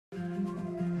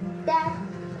Dad,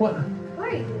 What? what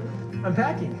are you? I'm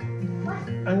packing. What?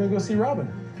 I'm gonna go see Robin.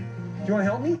 Do you want to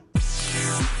help me?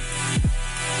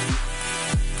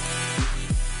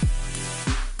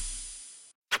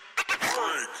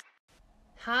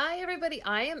 Hi, everybody.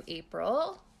 I am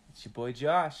April. It's your boy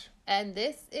Josh. And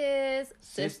this is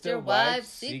Sister Wives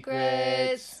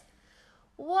Secrets.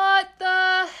 What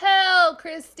the hell,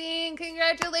 Christine?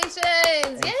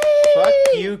 Congratulations. Yay! Fuck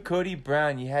you, Cody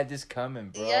Brown. You had this coming,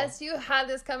 bro. Yes, you had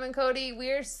this coming, Cody. We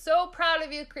are so proud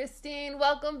of you, Christine.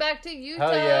 Welcome back to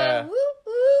Utah. Hell yeah. Whoop,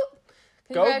 whoop.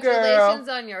 Go, girl. Congratulations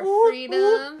on your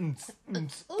freedom.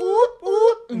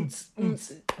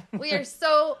 We are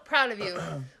so proud of you.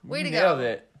 Way to go. Nailed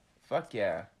it. Fuck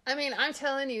yeah. I mean, I'm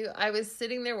telling you, I was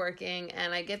sitting there working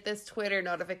and I get this Twitter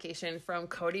notification from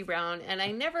Cody Brown, and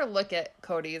I never look at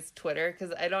Cody's Twitter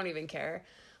because I don't even care.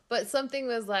 But something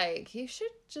was like, you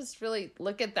should just really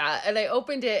look at that. And I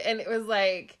opened it and it was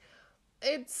like,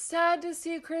 it's sad to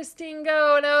see Christine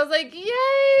go. And I was like,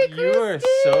 yay, Christine! You were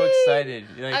so excited.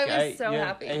 Like, I was so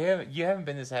happy. You haven't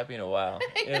been this happy in a while.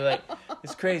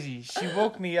 It's crazy. She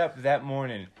woke me up that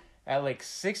morning at like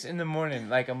 6 a.m.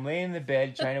 Like, I'm laying in the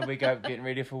bed trying to wake up, getting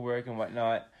ready for work and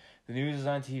whatnot. The news is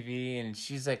on TV, and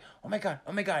she's like, oh my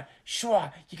god,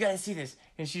 Shua, you gotta see this.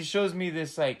 And she shows me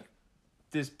this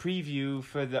preview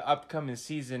for the upcoming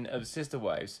season of Sister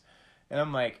Wives. And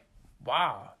I'm like,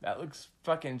 wow, that looks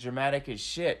fucking dramatic as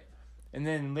shit. And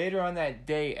then later on that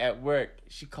day at work,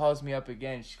 she calls me up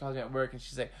again. She calls me at work, and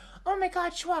she's like, oh my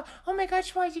god, Shua,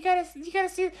 you gotta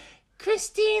see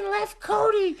Christine left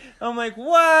Cody. I'm like,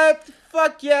 what?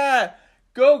 Fuck yeah.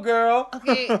 Go, girl.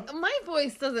 Okay, my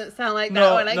voice doesn't sound like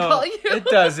that when I call you. It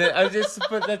doesn't.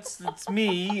 But that's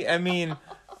me. I mean,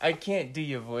 I can't do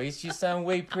your voice. You sound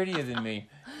way prettier than me.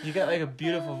 You got like a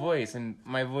beautiful voice, and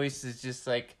my voice is just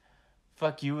like,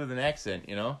 fuck you with an accent,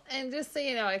 you know? And just so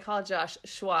you know, I call Josh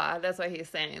Schwa. That's why he's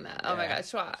saying that. Oh my god,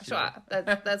 Schwa.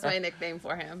 That's my nickname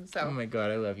for him. So. Oh my god,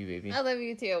 I love you, baby. I love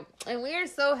you too. And we are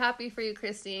so happy for you,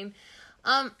 Christine.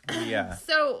 Yeah.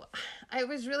 So it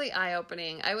was really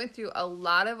eye-opening. I went through a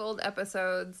lot of old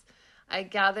episodes. I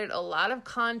gathered a lot of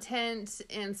content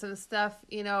and some stuff,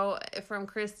 from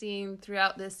Christine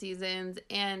throughout this season.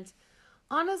 And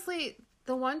honestly,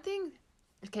 there's one thing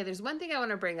I want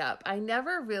to bring up. I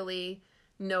never really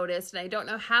noticed, and I don't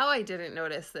know how I didn't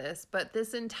notice this, but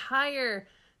this entire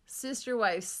Sister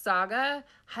Wives saga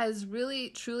has really,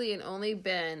 truly, and only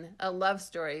been a love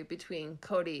story between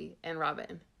Cody and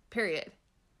Robin. Period.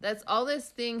 That's all this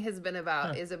thing has been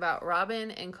about, is about Robin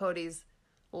and Cody's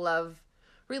love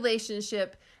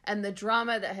relationship and the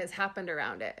drama that has happened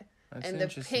around it. And the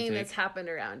pain that's happened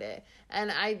around it.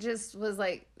 And I just was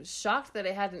like shocked that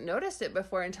I hadn't noticed it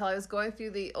before until I was going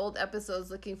through the old episodes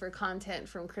looking for content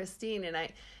from Christine, and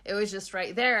it was just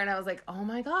right there, and I was like, oh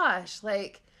my gosh,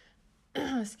 like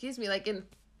excuse me, like in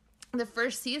the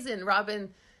first season, Robin,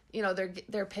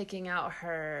 they're picking out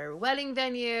her wedding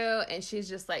venue, and she's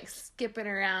just like skipping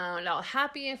around all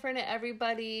happy in front of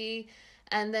everybody.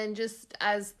 And then just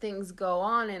as things go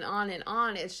on and on and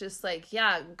on, it's just like,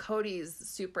 yeah, Cody's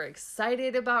super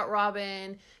excited about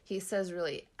Robin. He says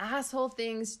really asshole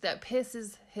things that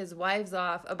pisses his wives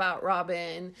off about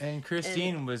Robin. And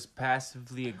Christine was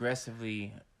passively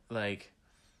aggressively like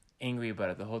angry about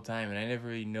it the whole time, and I never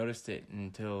really noticed it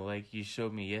until like you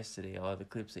showed me yesterday all the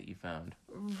clips that you found.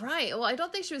 Right. Well, I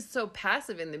don't think she was so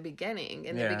passive in the beginning.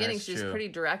 In the beginning, she was pretty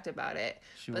direct about it.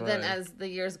 Then as the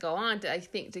years go on, I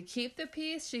think to keep the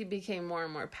peace, she became more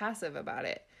and more passive about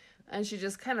it. And she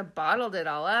just kind of bottled it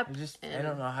all up. I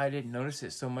don't know how I didn't notice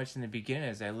it so much in the beginning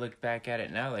as I look back at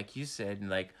it now, like you said, and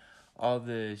like all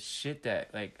the shit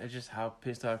that, like, just how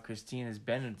pissed off Christine has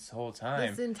been this whole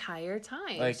time. This entire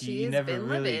time. Like, you never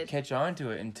really catch on to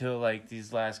it until, like,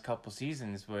 these last couple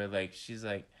seasons where, like, she's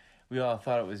like, we all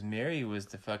thought it was Mary was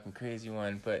the fucking crazy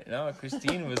one, but no,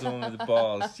 Christine was the one with the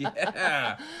balls.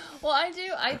 Yeah. Well, I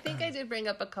think I did bring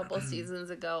up a couple seasons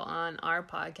ago on our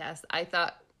podcast. I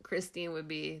thought Christine would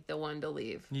be the one to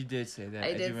leave. You did say that.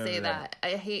 I did say that.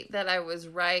 I hate that I was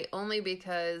right, only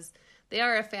because they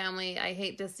are a family. I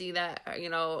hate to see that,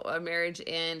 a marriage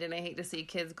end, and I hate to see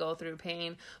kids go through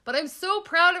pain. But I'm so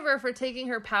proud of her for taking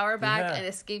her power back and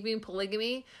escaping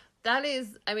polygamy. That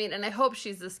is, and I hope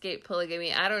she's escaped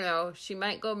polygamy. I don't know. She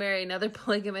might go marry another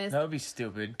polygamist. That would be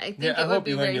stupid. I think it would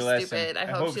be very stupid. I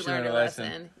hope she learned her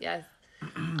lesson. Yes.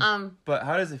 But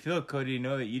how does it feel, Cody, to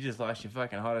know that you just lost your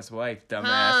fucking hottest wife,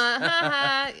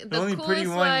 dumbass? The only pretty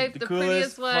one, wife, the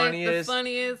prettiest wife, funniest, the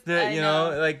funniest.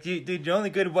 Dude, the only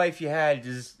good wife you had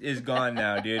is gone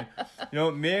now, dude.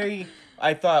 Mary,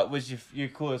 I thought was your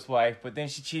coolest wife, but then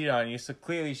she cheated on you, so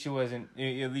clearly she wasn't.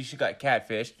 At least she got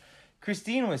catfished.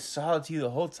 Christine was solid to you the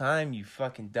whole time, you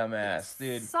fucking dumbass,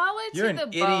 dude. Solid You're to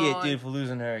an the idiot, bone. dude, for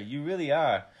losing her. You really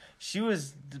are. She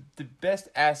was the best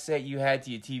asset you had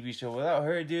to your TV show. Without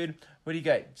her, dude, what do you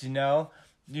got? Janelle,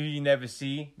 who you never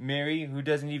see. Mary, who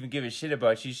doesn't even give a shit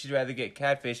about you. She'd rather get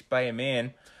catfished by a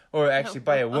man. Or actually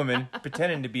by a woman,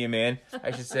 pretending to be a man,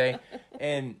 I should say.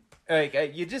 And, like,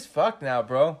 you're just fucked now,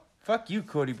 bro. Fuck you,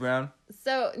 Cody Brown.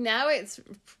 So now it's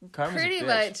Karma's a pretty bitch.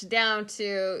 much down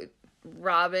to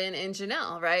Robin and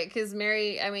Janelle, right? Because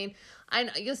Mary, I mean, I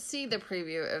know you'll see the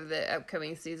preview of the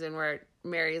upcoming season where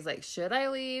Mary's like, should I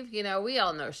leave? You know, we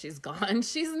all know she's gone.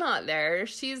 She's not there.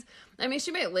 She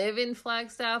might live in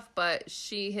Flagstaff, but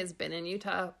she has been in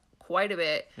Utah quite a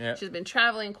bit. Yeah. She's been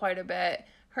traveling quite a bit.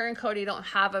 Her and Cody don't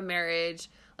have a marriage.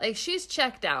 Like, she's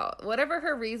checked out. Whatever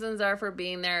her reasons are for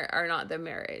being there are not the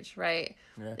marriage, right?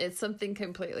 Yeah. It's something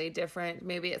completely different.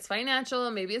 Maybe it's financial.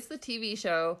 Maybe it's the TV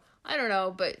show. I don't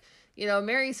know. But, you know,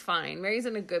 Mary's fine. Mary's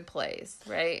in a good place,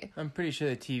 right? I'm pretty sure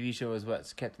the TV show is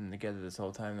what's kept them together this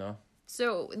whole time, though.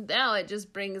 So now it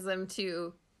just brings them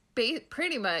to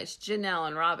pretty much Janelle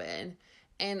and Robin.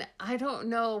 And I don't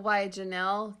know why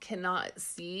Janelle cannot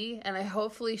see. And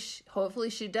hopefully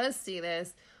she does see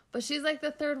this. But she's like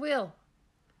the third wheel.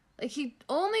 Like, he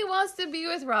only wants to be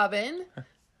with Robin.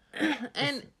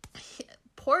 And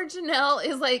poor Janelle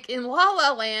is like in La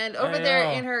La Land over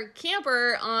there in her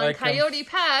camper on Like, Coyote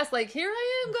Pass. Like, here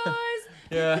I am, guys.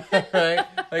 Yeah, right.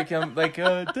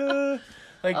 Duh.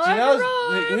 Like,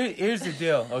 Janelle's. Here's the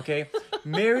deal, okay?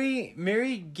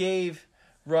 Mary gave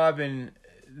Robin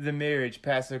the marriage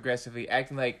passive aggressively,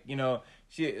 acting like, you know,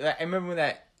 I remember when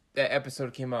that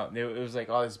episode came out, it was like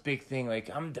all this big thing, like,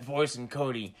 I'm divorcing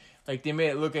Cody. Like, they made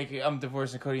it look like I'm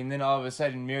divorcing Cody, and then all of a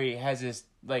sudden Mary has this,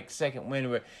 like, second win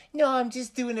where, no, I'm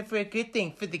just doing it for a good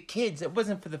thing, for the kids. It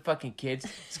wasn't for the fucking kids.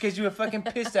 It's because you were fucking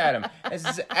pissed at him. This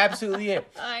is absolutely it.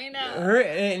 I know. Her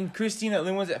and Christina are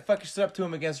the ones that fucking stood up to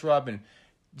him against Robin.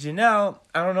 Janelle,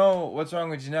 I don't know what's wrong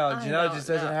with Janelle. Janelle just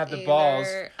doesn't have the balls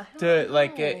to,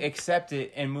 like, accept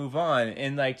it and move on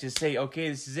and, like, just say, okay,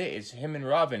 this is it. It's him and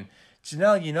Robin.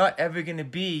 Janelle, you're not ever going to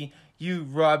be you,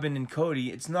 Robin, and Cody.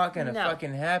 It's not going to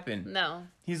fucking happen. No.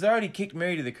 He's already kicked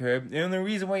Mary to the curb. The only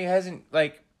reason why he hasn't,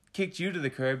 like, kicked you to the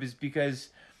curb is because...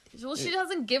 Well, she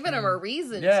hasn't given him a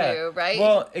reason to, right?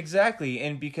 Well, exactly.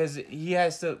 And because they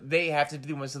have to be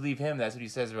the ones to leave him. That's what he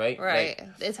says, right? Right.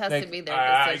 Like, this has to be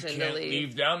their decision to leave. I can't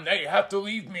leave them. They have to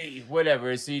leave me.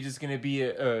 Whatever. So you're just going to be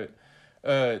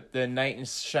the knight in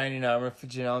shining armor for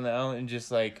Janelle now and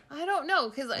just like... I don't know,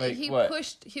 because like, he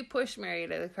pushed Mary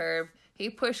to the curb. He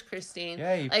pushed Christine.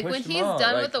 Yeah, he like, pushed when them he's all.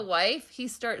 done Like, with the wife, he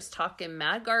starts talking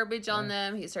mad garbage on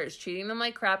them. He starts treating them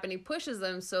like crap, and he pushes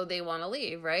them so they want to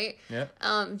leave, right? Yeah.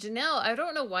 Janelle, I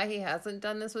don't know why he hasn't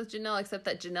done this with Janelle, except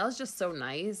that Janelle's just so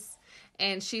nice.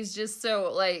 And she's just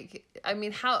so, like, I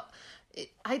mean,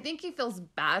 I think he feels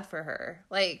bad for her.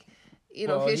 Like, you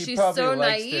know, because she's so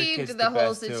naive to the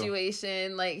whole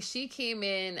situation. Like, she came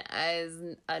in as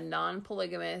a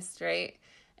non-polygamist, right?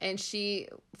 And she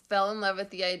fell in love with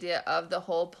the idea of the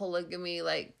whole polygamy,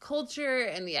 like, culture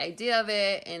and the idea of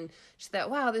it. And she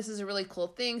thought, wow, this is a really cool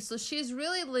thing. So she's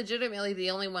really legitimately the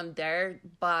only one there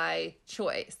by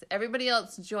choice. Everybody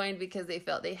else joined because they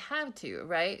felt they had to,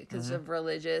 right? Because of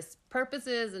religious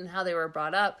purposes and how they were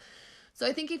brought up. So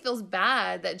I think he feels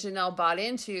bad that Janelle bought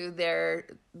into their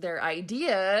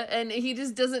idea, and he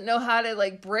just doesn't know how to,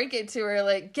 like, break it to her.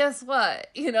 Like, guess what?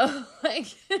 You know, like,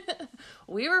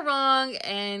 we were wrong,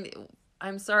 and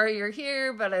I'm sorry you're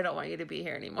here, but I don't want you to be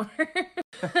here anymore.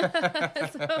 So,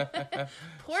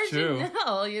 poor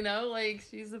Janelle, you know, like,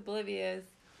 she's oblivious.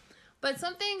 But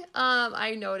something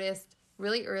I noticed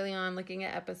really early on looking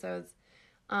at episodes,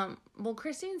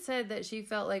 Christine said that she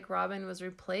felt like Robin was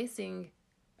replacing...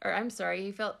 Or I'm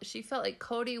sorry, she felt like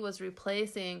Cody was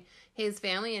replacing his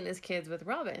family and his kids with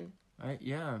Robin.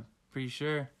 Yeah, I'm pretty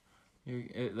sure.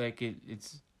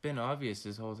 It's been obvious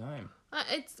this whole time.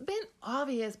 It's been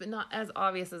obvious, but not as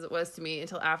obvious as it was to me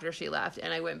until after she left,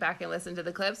 and I went back and listened to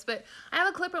the clips. But I have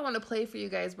a clip I want to play for you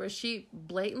guys where she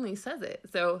blatantly says it.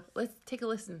 So let's take a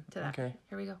listen to that. Okay.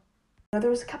 Here we go.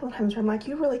 There was a couple of times where I'm like,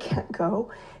 you really can't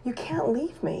go. You can't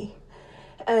leave me.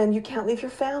 And you can't leave your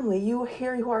family. You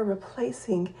are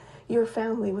replacing your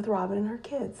family with Robin and her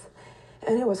kids.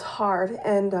 And it was hard.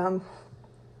 And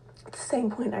at the same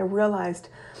point, I realized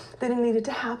that it needed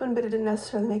to happen, but it didn't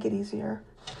necessarily make it easier.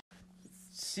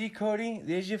 See, Cody?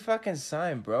 There's your fucking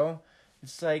sign, bro.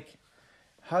 It's like,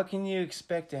 how can you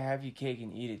expect to have your cake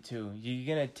and eat it too?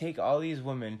 You're gonna take all these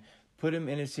women, put him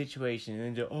in a situation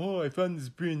and then I found this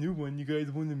brand new one. You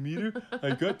guys want to meet her?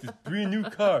 I got this brand new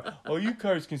car. All you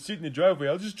cars can sit in the driveway.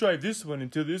 I'll just drive this one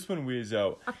until this one wears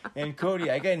out. And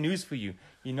Cody, I got news for you.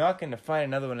 You're not going to find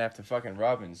another one after fucking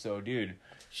Robin. So, dude,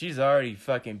 she's already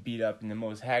fucking beat up and the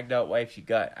most hagged out wife you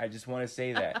got. I just want to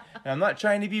say that. And I'm not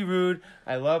trying to be rude.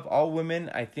 I love all women.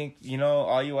 I think,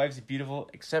 all your wives are beautiful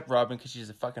except Robin because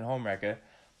she's a fucking homewrecker.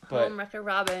 But Homewrecker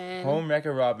Robin.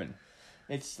 Homewrecker Robin.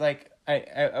 It's like,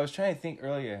 I was trying to think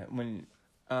earlier when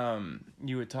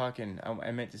you were talking.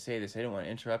 I meant to say this. I didn't want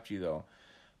to interrupt you, though.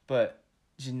 But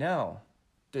Janelle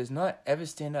does not ever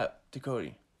stand up to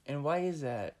Cody. And why is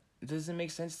that? It doesn't make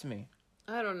sense to me.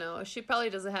 I don't know. She probably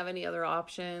doesn't have any other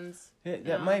options.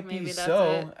 That might be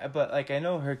so, but I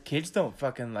know her kids don't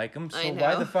fucking like him, so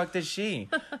why the fuck does she?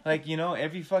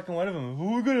 Every fucking one of them,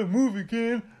 we're gonna move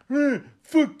again.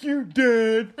 Fuck you,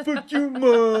 Dad. Fuck you,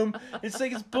 Mom. It's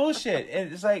it's bullshit.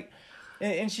 And it's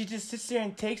and she just sits there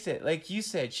and takes it. Like you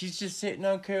said, she's just sitting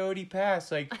on Coyote Pass,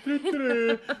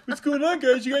 what's going on,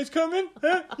 guys? You guys coming?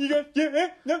 Huh? You guys,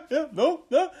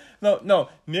 no.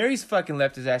 Mary's fucking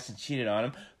left his ass and cheated on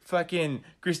him. Fucking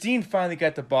Christine finally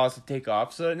got the balls to take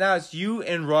off. So now it's you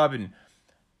and Robin.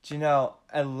 Janelle,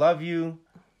 I love you.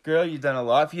 Girl, you've done a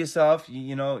lot for yourself.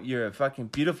 You're a fucking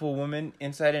beautiful woman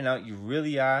inside and out. You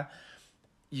really are.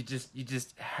 You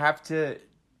just have to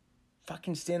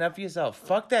fucking stand up for yourself.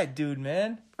 Fuck that dude,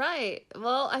 man. Right.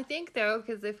 Well, I think, though,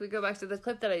 because if we go back to the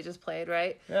clip that I just played,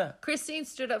 right? Yeah. Christine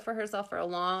stood up for herself for a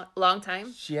long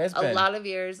time. She has been. A lot of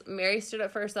years. Mary stood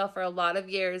up for herself for a lot of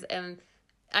years. And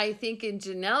I think in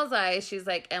Janelle's eyes, she's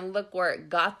like, and look where it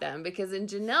got them. Because in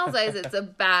Janelle's eyes, it's a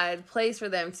bad place for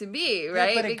them to be, right?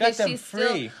 Yeah, but it because got them she's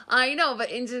free. Still, I know,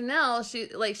 but in Janelle,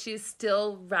 she's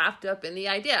still wrapped up in the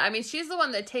idea. I mean, she's the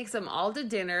one that takes them all to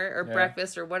dinner or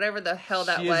breakfast or whatever the hell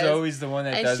that was. She is always the one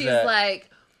that does that. And she's like,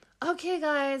 okay,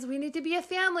 guys, we need to be a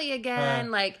family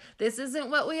again. This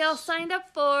isn't what we all signed up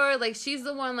for. She's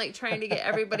the one, trying to get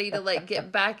everybody to,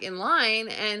 get back in line.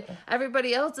 And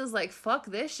everybody else is like, fuck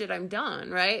this shit, I'm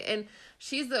done, right? And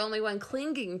she's the only one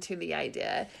clinging to the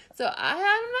idea. So I'm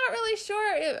not really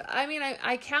sure.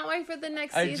 I can't wait for the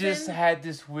next season. I just had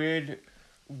this weird,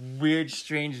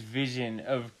 strange vision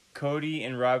of Cody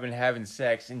and Robin having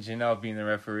sex and Janelle being the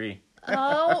referee.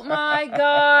 Oh my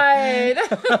god.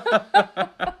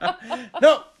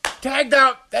 No, tagged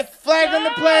out. That's flag on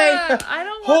the play. I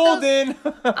don't want Holden.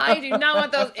 I do not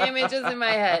want those images in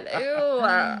my head. Ew.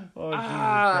 Oh, Jesus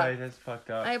Christ, that's fucked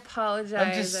up. I apologize.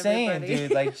 I'm just saying, everybody.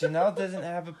 dude. Janelle doesn't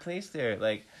have a place there.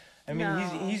 No.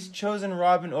 he's chosen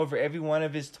Robin over every one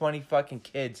of his 20 fucking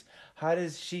kids. How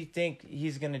does she think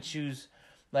he's gonna choose?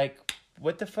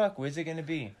 What the fuck? Where's it gonna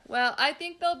be? Well, I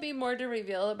think there'll be more to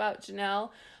reveal about Janelle.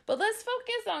 But let's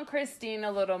focus on Christine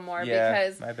a little more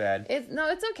because my bad.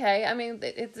 It's okay. I mean,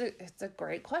 it's a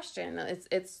great question.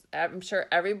 It's I'm sure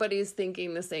everybody's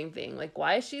thinking the same thing.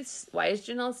 Why is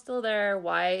Janelle still there?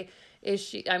 Why is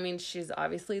she? I mean, she's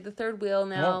obviously the third wheel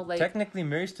now. Well, technically,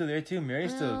 Mary's still there too.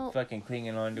 Mary's still fucking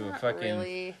clinging on to a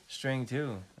fucking string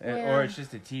too, or it's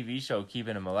just a TV show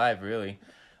keeping him alive. Really,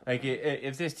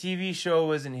 if this TV show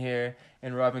wasn't here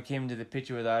and Robin came into the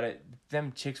picture without it,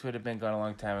 them chicks would have been gone a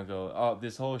long time ago. Oh,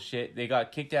 this whole shit. They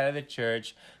got kicked out of the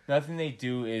church. Nothing they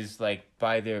do is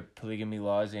by their polygamy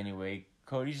laws anyway.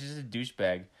 Cody's just a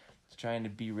douchebag. He's trying to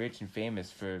be rich and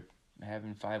famous for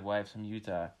having 5 wives from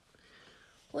Utah.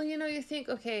 Well, you think,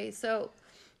 okay, so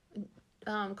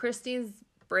Christine's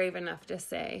brave enough to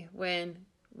say when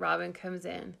Robin comes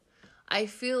in, I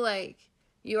feel like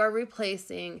you are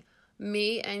replacing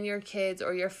me and your kids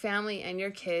or your family and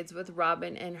your kids with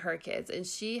Robin and her kids. And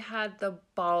she had the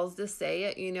balls to say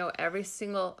it. Every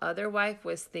single other wife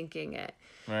was thinking it.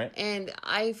 Right. And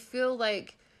I feel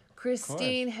like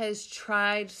Christine has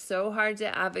tried so hard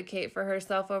to advocate for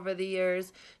herself over the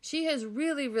years. She has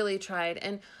really, really tried.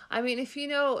 And I mean, if you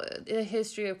know the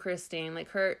history of Christine,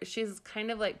 she's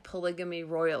kind of like polygamy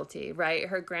royalty, right?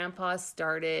 Her grandpa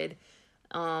started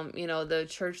the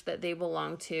church that they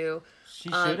belong to. She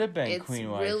should have been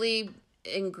queen wife. It's really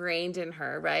ingrained in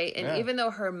her, right? And even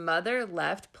though her mother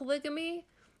left polygamy,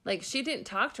 she didn't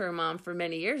talk to her mom for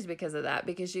many years because of that,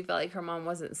 because she felt like her mom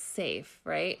wasn't safe,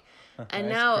 right? And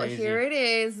now crazy. Here it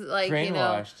is,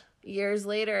 years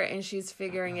later, and she's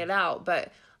figuring it out.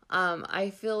 But I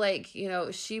feel like,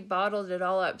 she bottled it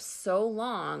all up so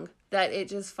long that it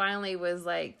just finally was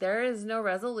there is no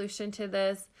resolution to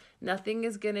this. Nothing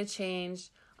is going to change.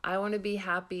 I want to be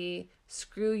happy.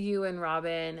 Screw you and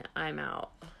Robin. I'm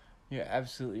out. You're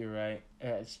absolutely right.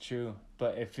 Yeah, it's true.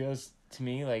 But it feels to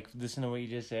me listen to what you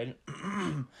just said.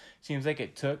 Seems like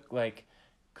it took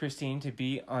Christine to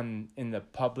be in the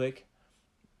public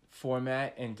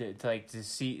format and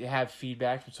to have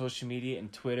feedback from social media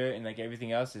and Twitter and like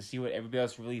everything else to see what everybody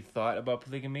else really thought about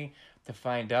polygamy, to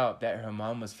find out that her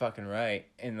mom was fucking right,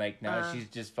 and like now she's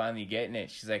just finally getting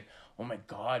it. She's like, oh my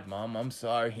God, Mom, I'm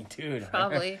sorry, dude.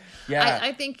 Probably. Yeah.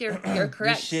 I think you're correct.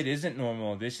 This shit isn't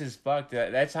normal. This is fucked.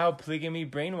 That's how polygamy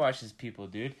brainwashes people,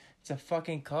 dude. It's a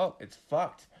fucking cult. It's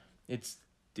fucked. It's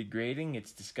degrading.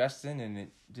 It's disgusting.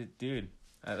 And dude,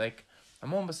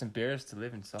 I'm almost embarrassed to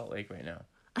live in Salt Lake right now.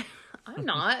 I'm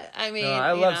not. I mean, no,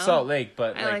 I love Salt Lake,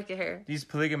 but I like it here. These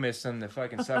polygamists in the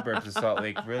fucking suburbs of Salt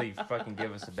Lake really fucking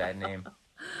give us a bad name.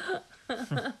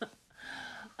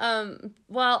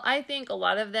 Well, I think a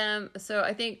lot of them, so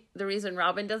I think the reason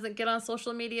Robin doesn't get on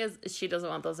social media is she doesn't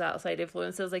want those outside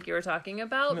influences like you were talking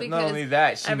about. Because not only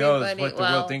that, she knows what the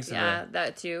world thinks of her. Yeah,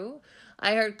 that too.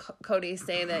 I heard Cody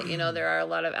say that, there are a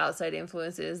lot of outside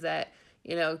influences that,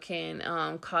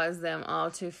 can cause them all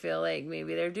to feel like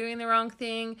maybe they're doing the wrong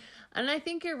thing. And I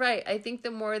think you're right. I think the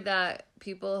more that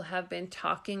people have been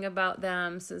talking about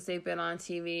them since they've been on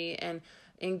TV and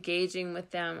engaging with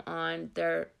them on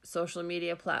their social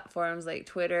media platforms like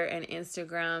Twitter and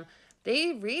Instagram,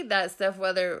 they read that stuff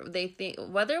whether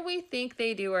we think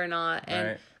they do or not. And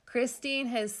right. Christine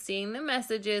has seen the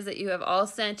messages that you have all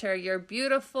sent her. You're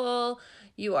beautiful.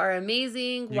 You are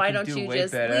amazing. Why don't you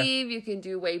just leave? You can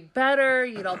do way better.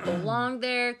 You don't belong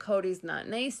there. Cody's not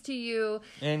nice to you.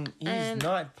 And he's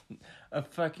not a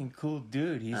fucking cool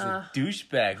dude. He's a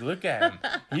douchebag. Look at him.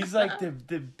 He's like the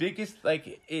biggest,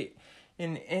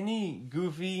 in any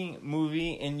goofy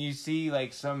movie and you see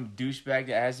like some douchebag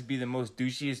that has to be the most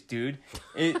douchiest dude,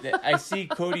 I see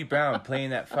Cody Brown playing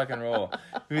that fucking role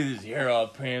with his hair all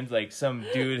primed like some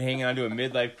dude hanging onto a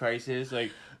midlife crisis,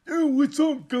 like, oh, what's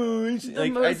up, guys? The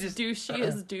most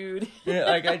douchiest dude.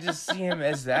 Yeah, I just see him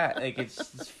as that. Like,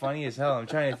 it's funny as hell. I'm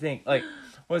trying to think. Like,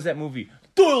 what was that movie?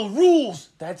 Doyle Rules!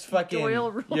 That's fucking...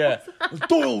 Doyle Rules. Yeah.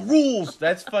 Doyle Rules!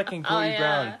 That's fucking Cody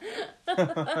Brown.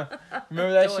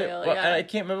 Remember that shit? Well, yeah. I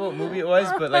can't remember what movie it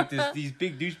was, but like these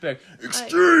big douchebags.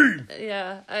 Extreme!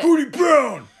 Cody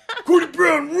Brown! Cody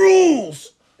Brown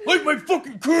rules! Like my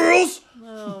fucking curls!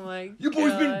 Oh my God. You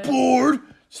boys been bored?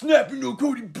 Snap into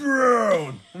Cody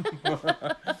Brown!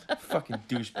 Fucking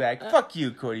douchebag. Fuck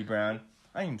you, Cody Brown.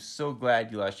 I am so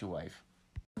glad you lost your wife.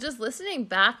 Just listening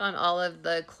back on all of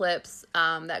the clips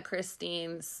that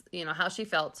Christine's, how she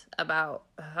felt about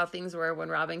how things were when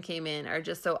Robin came in are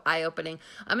just so eye-opening.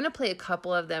 I'm going to play a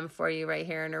couple of them for you right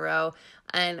here in a row.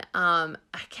 And I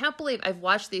can't believe I've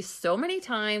watched these so many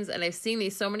times and I've seen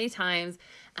these so many times.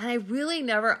 And I really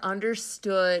never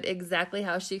understood exactly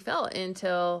how she felt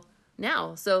until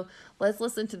now. So let's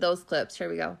listen to those clips. Here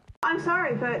we go. I'm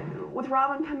sorry, but with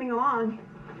Robin coming along,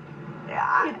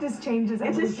 it just changes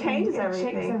everything. It just changes everything.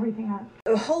 It shakes everything up.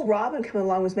 The whole Robin coming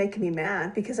along was making me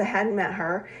mad because I hadn't met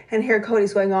her, and here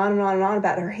Cody's going on and on and on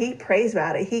about her. He prays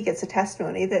about it. He gets a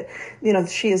testimony that,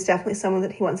 she is definitely someone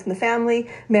that he wants in the family.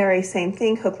 Mary, same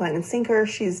thing, hook, line, and sinker.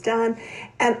 She's done.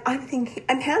 And I'm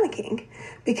panicking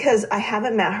because I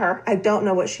haven't met her. I don't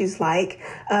know what she's like.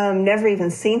 Never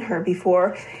even seen her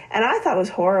before. And I thought it was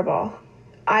horrible.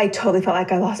 I totally felt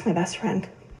like I lost my best friend.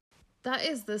 That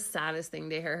is the saddest thing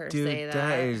to hear her Dude, say that.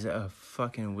 That is a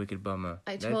fucking wicked bummer.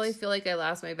 I totally feel like I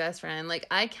lost my best friend. Like,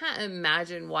 I can't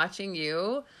imagine watching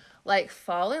you,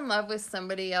 fall in love with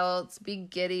somebody else, be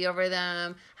giddy over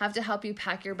them, have to help you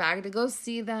pack your bag to go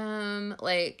see them,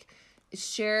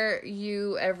 share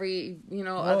you every,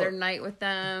 other night with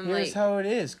them. Here's how it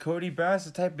is. Cody Brown's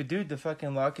the type of dude to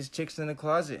fucking lock his chicks in the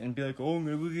closet and be like, oh, I'm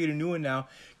gonna go get a new one now.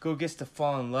 Go gets to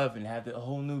fall in love and have a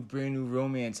whole new, brand new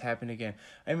romance happen again.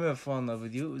 I remember falling in love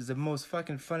with you. It was the most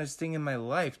fucking funnest thing in my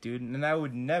life, dude. And I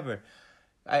would never,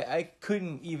 I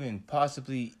couldn't even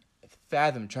possibly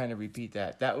fathom trying to repeat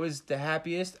that. That was the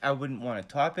happiest. I wouldn't want to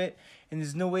top it. And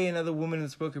there's no way another woman in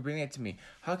this world could bring that to me.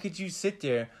 How could you sit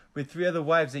there with 3 other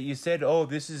wives that you said, oh,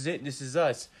 this is it, this is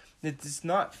us? It's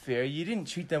not fair. You didn't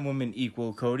treat them women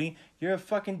equal, Cody. You're a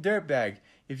fucking dirtbag.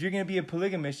 If you're going to be a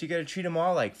polygamist, you got to treat them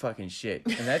all like fucking shit.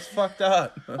 And that's fucked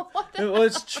up. Well,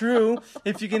 it's true.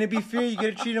 If you're going to be fair, you got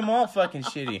to treat them all fucking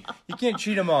shitty. You can't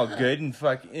treat them all good and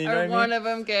fuck. You know what I mean? One of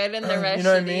them good and the rest you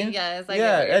know what shitty. I mean?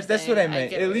 Yes, that's what I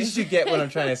meant. At least you get what I'm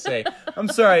trying to say. I'm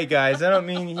sorry, guys. I don't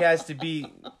mean he has to be...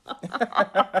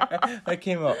 That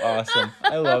came out awesome.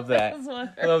 I love that.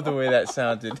 I love the way that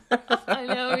sounded. I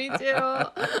know, me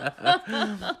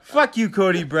too. Fuck you,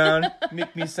 Cody Brown.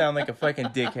 Make me sound like a fucking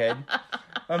dickhead.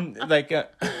 I'm like,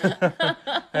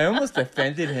 I almost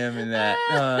offended him in that.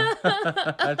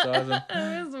 That's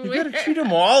awesome. You gotta treat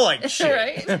them all like shit.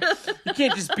 Right? You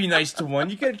can't just be nice to one.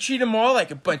 You gotta treat them all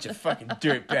like a bunch of fucking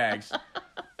dirtbags.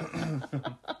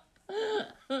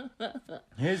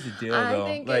 Here's the deal, I though.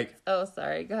 think Like, oh,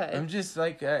 sorry. Go ahead. I'm just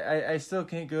like, I still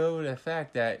can't get over the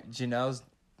fact that Janelle's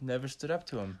never stood up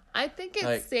to him. I think it's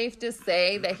Like- safe to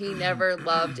say that he never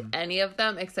loved any of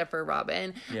them except for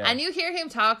Robin. Yeah. And you hear him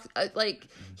talk, like,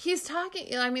 he's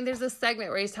talking, I mean, there's a segment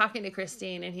where he's talking to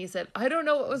Christine and he said, I don't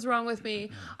know what was wrong with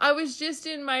me. I was just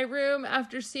in my room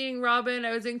after seeing Robin.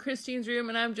 I was in Christine's room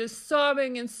and I'm just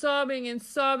sobbing and sobbing and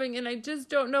sobbing and I just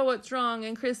don't know what's wrong.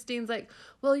 And Christine's like,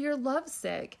 well, you're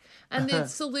lovesick. And the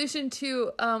solution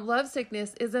to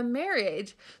lovesickness is a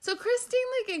marriage. So Christine,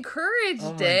 like, encouraged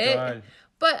Oh my it. God.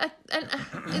 But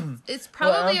it's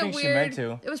probably think she meant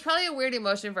to. It was probably a weird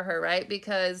emotion for her, right?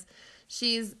 Because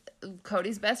she's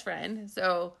Cody's best friend,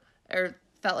 or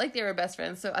felt like they were best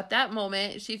friends. So at that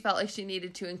moment, she felt like she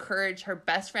needed to encourage her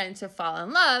best friend to fall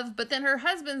in love. But then her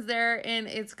husband's there, and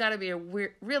it's got to be a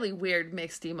really weird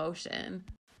mixed emotion.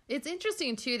 It's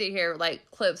interesting too to hear like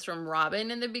clips from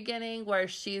Robin in the beginning where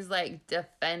she's like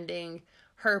defending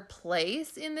her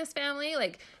place in this family.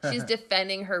 Like, she's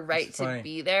defending her right It's to funny.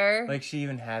 be there. Like, she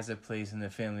even has a place in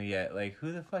the family yet. Like,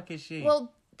 who the fuck is she?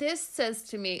 Well, this says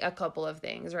to me a couple of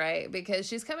things, right? Because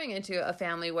she's coming into a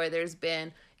family where there's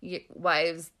been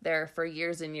wives there for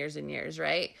years and years and years,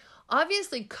 right?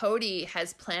 Obviously, Cody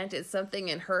has planted something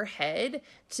in her head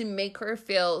to make her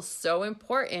feel so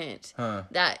important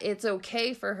that it's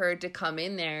okay for her to come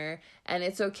in there, and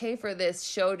it's okay for this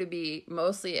show to be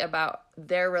mostly about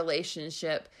their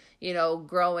relationship, you know,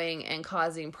 growing and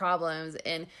causing problems,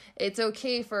 and it's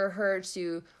okay for her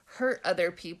to hurt other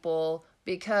people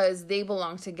because they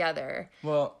belong together.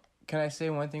 Well, can I say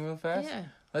one thing real fast? Yeah.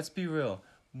 Let's be real.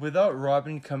 Without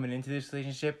Robin coming into this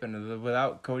relationship and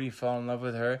without Cody falling in love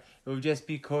with her, it would just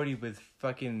be Cody with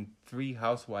fucking 3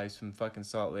 housewives from fucking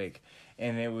Salt Lake.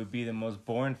 And it would be the most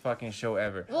boring fucking show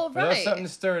ever. Well, Without right. something to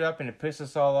stir it up and to piss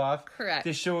us all off, Correct.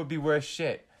 this show would be worth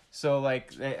shit. So,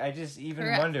 like, I just even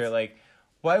Correct. wonder, like,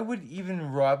 why would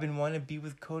even Robin want to be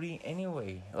with Cody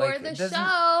anyway? Like, the it doesn't-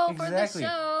 show, for the Exactly.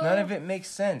 show. None of it makes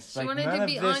sense. Like, wanted none to of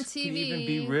be this on could even TV.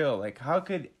 be real. Like, how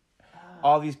could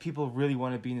all these people really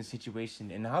want to be in the situation?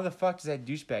 And how the fuck does that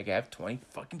douchebag have 20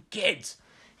 fucking kids?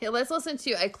 Hey, let's listen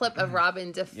to a clip of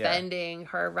Robin defending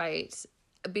her right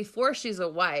before she's a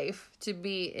wife to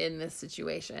be in this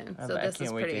situation. So I this can't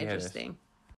is wait to pretty hear this. interesting.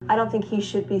 I don't think he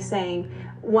should be saying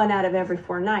 1 out of every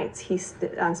 4 nights he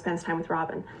spends time with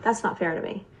Robin. That's not fair to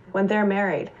me. When they're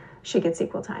married, she gets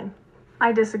equal time.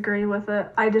 I disagree with it.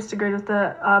 I disagreed with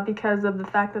it because of the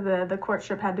fact that the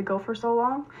courtship had to go for so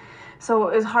long. So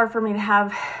it was hard for me to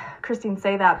have Christine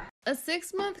say that. A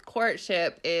 6-month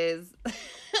courtship is...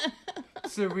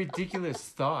 It's a ridiculous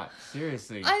thought.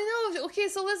 Seriously. I know. Okay,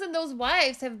 so listen, those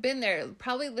wives have been there.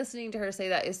 Probably listening to her say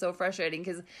that is so frustrating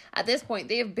because at this point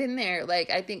they have been there.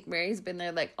 Like, I think Mary's been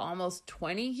there like almost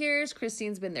 20 years.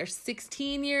 Christine's been there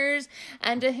 16 years.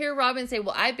 And to hear Robin say,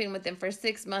 well, I've been with them for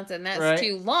 6 months and that's Right?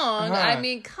 too long. Uh-huh. I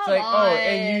mean, come It's like, on. oh,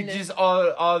 and you just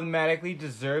automatically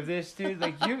deserve this, dude?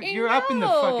 Like, you're up in the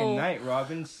know. fucking night,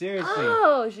 Robin. Seriously.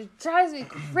 Oh, she drives me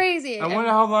crazy. I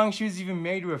wonder how long she was even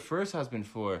married to her first husband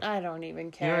for. I don't even You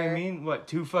know care. what I mean? What,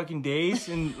 2 fucking days?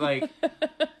 And, like,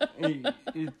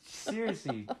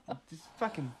 seriously, just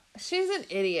fucking... She's an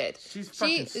idiot. She's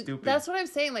fucking stupid. That's what I'm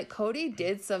saying. Like, Cody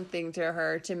did something to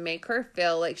her to make her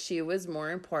feel like she was more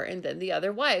important than the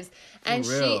other wives. And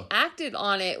she real. acted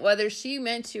on it, whether she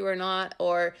meant to or not,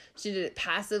 or she did it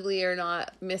passively or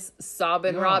not. Miss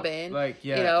Sobbin' No, Robin. like,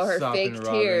 yeah, you know, her sobbing fake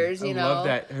Robin. tears, I you know. love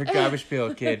that. Her garbage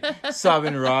pail kid.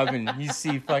 Sobbing Robin. You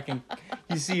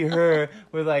see her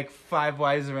with like 5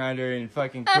 wives around her and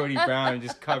fucking Cody Brown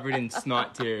just covered in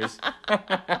snot tears.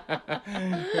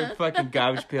 Her fucking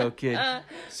garbage pail kid.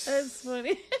 That's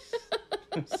funny.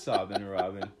 Sobbing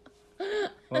Robin.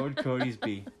 What would Cody's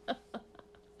be?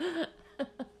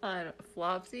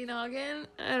 Flopsy noggin?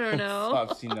 I don't know.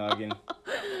 Flopsy noggin.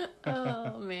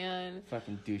 Oh, man.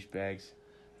 Fucking douchebags.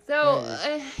 So,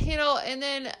 you know, and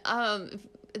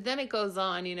then it goes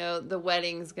on, you know, the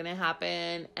wedding's going to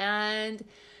happen and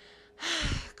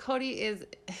Cody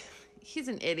he's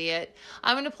an idiot.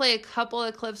 I'm going to play a couple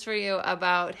of clips for you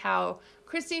about how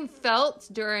Christine felt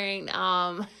during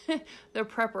the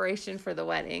preparation for the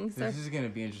wedding. So, This is going to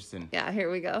be interesting. yeah,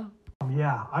 here we go.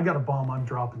 Yeah, I got a bomb I'm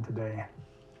dropping today.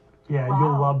 Yeah, Wow.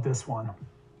 you'll love this one.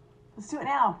 Let's do it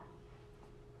now.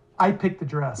 I picked the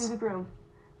dress. Do the groom.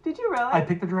 Did you really? I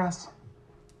picked the dress.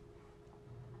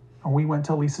 And we went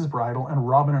to Lisa's bridal, and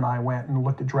Robin and I went and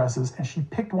looked at dresses, and she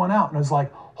picked one out, and I was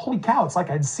like, holy cow, it's like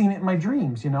I'd seen it in my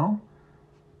dreams, you know?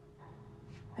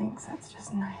 Thanks, that's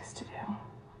just nice to do.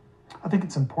 I think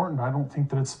it's important. I don't think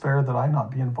that it's fair that I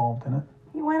not be involved in it.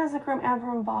 You went as a groom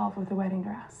ever involved with the wedding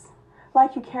dress.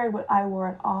 Like you cared what I wore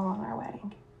at all on our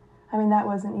wedding. I mean, that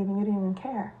wasn't even, you didn't even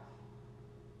care.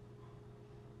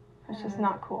 It's just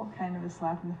not cool. Kind of a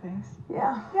slap in the face.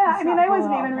 Yeah. Yeah, It's I mean, not I cool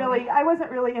wasn't at all. even really, I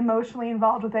wasn't really emotionally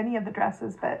involved with any of the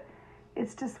dresses, but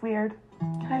it's just weird.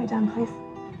 Can I be done, please?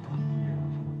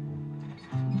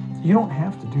 You don't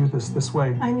have to do this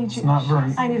way. I need It's you. not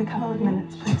very. I need a couple of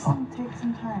minutes, please. Take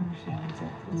some time if she needs it.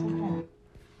 It's okay.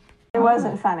 It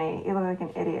wasn't funny. You look like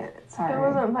an idiot. Sorry. It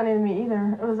wasn't funny to me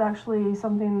either. It was actually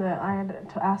something that I had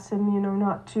to ask him,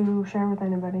 not to share with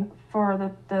anybody.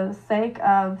 For the sake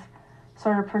of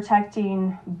sort of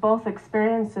protecting both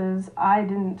experiences, I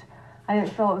didn't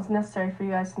feel it was necessary for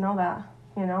you guys to know that,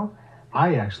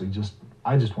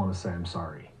 I just want to say I'm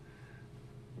sorry.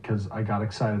 Because I got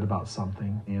excited about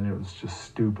something and it was just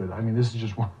stupid. I mean, this is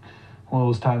just one of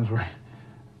those times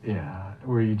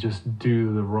where you just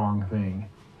do the wrong thing.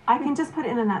 I can just put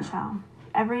it in a nutshell.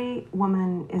 Every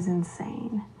woman is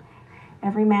insane.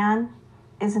 Every man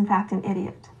is, in fact, an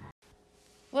idiot.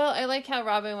 Well, I like how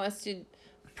Robin wants to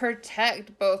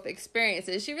protect both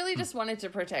experiences. She really just wanted to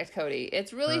protect Cody.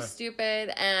 It's really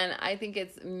stupid, and I think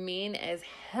it's mean as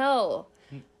hell.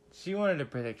 She wanted to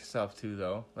protect herself too,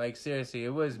 though. Like, seriously,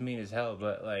 it was mean as hell,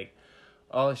 but, like,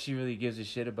 all she really gives a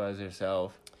shit about is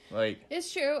herself. Like,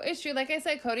 It's true. Like I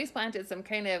said, Cody's planted some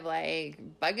kind of,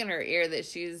 like, bug in her ear that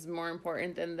she's more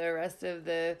important than the rest of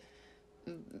the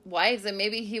wives. And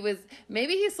maybe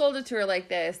he sold it to her like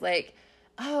this, like,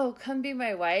 oh, come be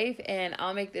my wife and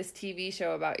I'll make this TV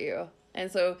show about you.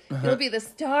 And so you'll be the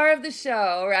star of the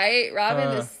show, right?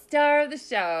 Robin, the star of the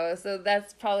show. So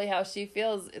that's probably how she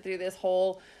feels through this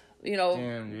whole,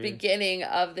 beginning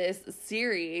of this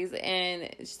series. And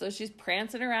so she's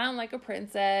prancing around like a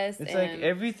princess. it's like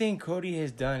everything Cody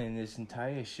has done in this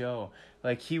entire show.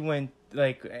 Like, he went,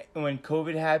 like, when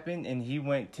COVID happened and he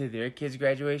went to their kids'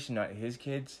 graduation, not his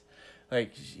kids.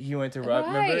 Like, he went to Rob,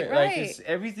 remember? Right. Like,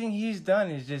 everything he's done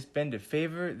has just been to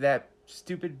favor that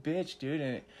stupid bitch, dude.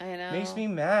 And I know. makes me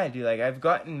mad, dude. Like, I've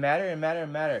gotten madder and madder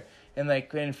and madder. And,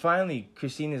 like, and finally,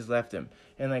 Christine has left him.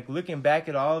 And, like, looking back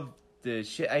at all of the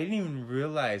shit, I didn't even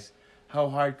realize how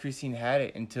hard Christine had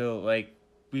it until, like,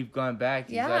 we've gone back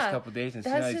these last couple of days and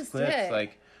seen all these clips. It.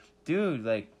 Like, dude,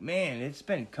 like, man, it's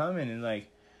been coming. And, like,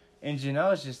 and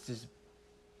Janelle's just this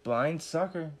blind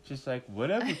sucker. Just like,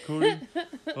 whatever, Cody.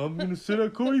 I'm going to sit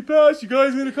at Cody Pass. You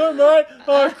guys going to come, right?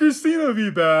 Oh, Christine will be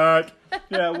back.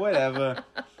 Yeah, whatever.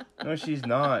 No, she's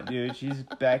not, dude. She's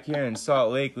back here in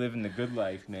Salt Lake living the good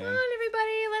life, man. Come on,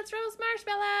 everybody, let's roast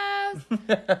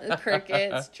marshmallows. The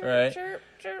crickets. Chirp, Right. chirp,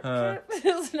 chirp, chirp. There's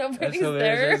That's nobody's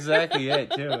hilarious. there. That's exactly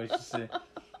it, too. It's just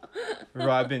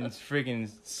Robin's friggin'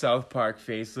 South Park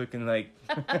face looking like...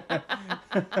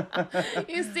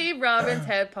 You see Robin's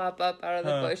head pop up out of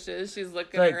the bushes. She's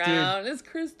looking Like, around. Is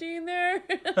Christine there?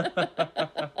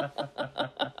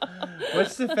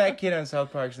 What's the fat kid on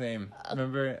South Park's name?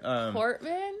 Remember?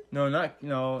 Portman? No, not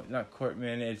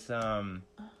Cortman. It's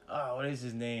what is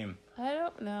his name? I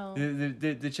don't know.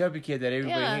 The chubby kid that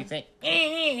everybody Yeah. hates.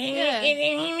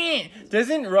 Like,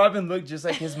 doesn't Robin look just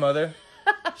like his mother?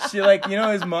 She, like,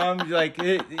 his mom, like,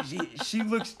 she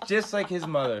looks just like his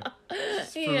mother.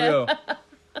 For real.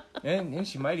 And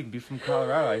she might even be from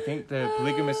Colorado. I think the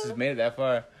polygamists has made it that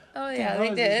far. Oh, What yeah, the they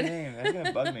hell is his did. name? That's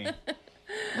gonna bug me.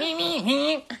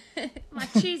 My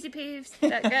cheesy peeves.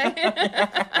 That guy.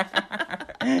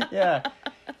 Yeah.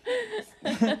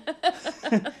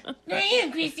 No,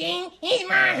 you, Christine. He's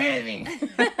my husband.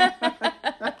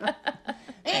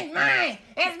 That's my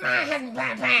husband,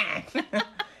 Pie.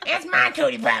 That's my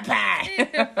Cody Pie.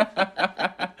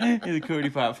 He's a Cody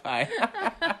Pot Pie.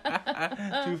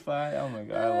 2-5. Oh my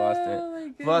god, I lost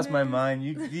it. Lost my mind.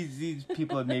 These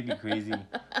people have made me crazy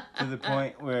to the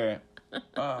point where,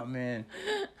 oh man.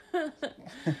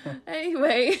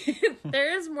 Anyway,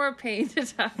 there is more pain to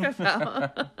talk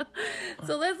about.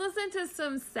 So let's listen to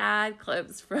some sad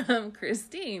clips from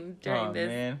Christine during this.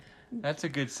 Man. That's a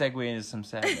good segue into some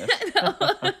sadness.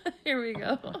 Here we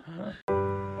go.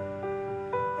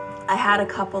 I had a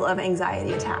couple of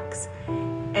anxiety attacks,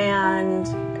 and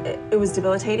it was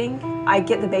debilitating. I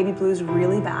get the baby blues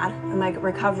really bad, and my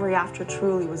recovery after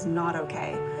truly was not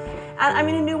okay. And I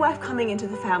mean, a new wife coming into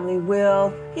the family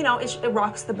will, it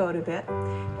rocks the boat a bit.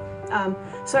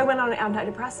 So I went on an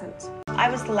antidepressant. I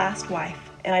was the last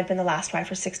wife, and I'd been the last wife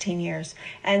for 16 years.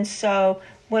 And so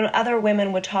when other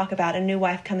women would talk about a new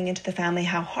wife coming into the family,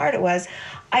 how hard it was,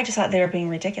 I just thought they were being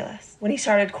ridiculous. When he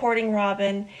started courting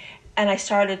Robin, and I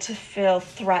started to feel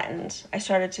threatened, I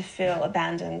started to feel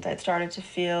abandoned, I started to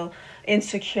feel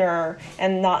insecure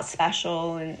and not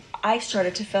special, and I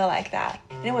started to feel like that.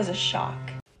 And it was a shock.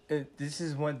 This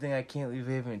is one thing I can't believe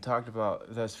we haven't talked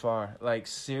about thus far. Like,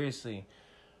 seriously.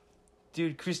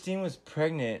 Dude, Christine was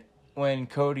pregnant when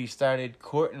Cody started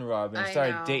courting Robin, I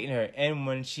started know. dating her, and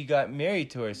when she got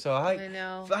married to her. So I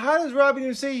know. how does Robin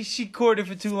even say she courted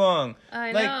for too long?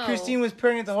 I Like know. Christine was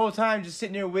pregnant the whole time, just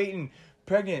sitting there waiting,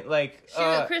 pregnant. Like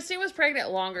Christine was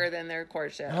pregnant longer than their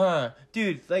courtship.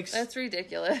 dude, like That's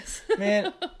ridiculous.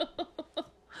 man,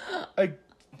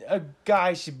 a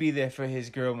guy should be there for his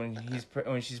girl when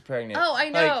she's pregnant. Oh, I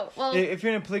know. Like, Well, if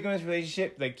you're in a polygamous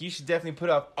relationship, like you should definitely put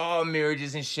off all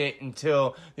marriages and shit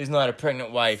until there's not a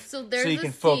pregnant wife, so there's you a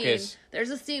can scene. focus. There's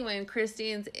a scene when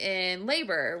Christine's in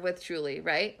labor with Julie,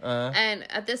 right? Uh-huh.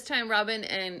 And at this time, Robin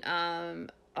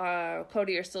and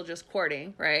Cody are still just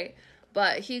courting, right?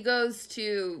 But he goes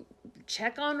to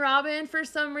check on Robin for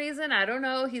some reason. I don't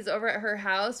know. He's over at her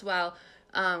house while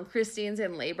Christine's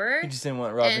in labor. He just didn't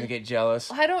want Robin to get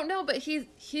jealous. I don't know, but he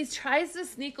tries to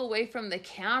sneak away from the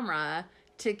camera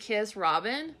to kiss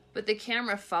Robin, but the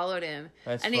camera followed him.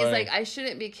 That's and funny. he's like, I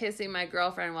shouldn't be kissing my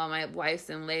girlfriend while my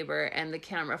wife's in labor, and the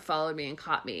camera followed me and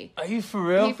caught me. Are you for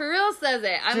real? He for real says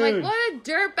it. I'm Dude. like, what a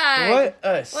dirtbag. What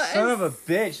a son of a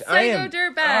bitch. I am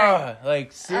dirtbag.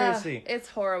 like seriously. It's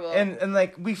horrible. And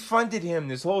like we funded him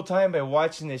this whole time by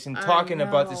watching this and talking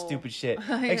about this know. stupid shit.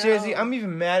 I Like seriously, know. I'm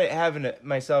even mad at having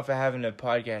a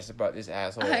podcast about this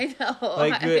asshole. I know.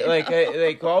 Like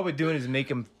I know. all we're doing is make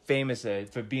him famous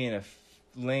for being a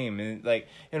lame,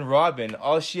 and Robin,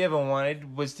 all she ever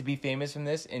wanted was to be famous from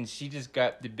this, and she just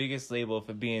got the biggest label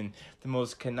for being the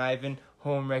most conniving,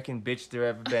 home wrecking bitch there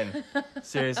ever been.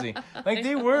 Seriously, like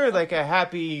they were like a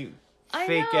happy,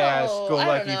 fake ass, go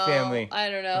lucky family. I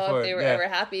don't know before, if they were yeah. ever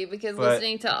happy because But-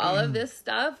 listening to all of this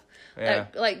stuff. Yeah.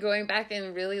 Like going back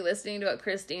and really listening to what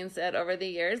Christine said over the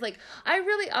years, like I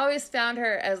really always found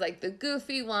her as like the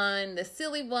goofy one, the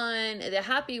silly one, the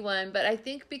happy one. But I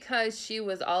think because she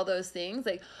was all those things,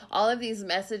 like all of these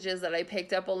messages that I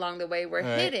picked up along the way were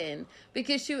Right. hidden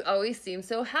because she always seemed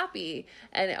so happy,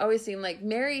 and it always seemed like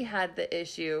Mary had the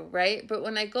issue, right? But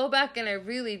when I go back and I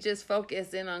really just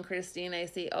focus in on Christine, I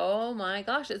see, oh my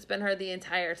gosh, it's been her the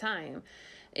entire time.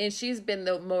 And she's been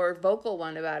the more vocal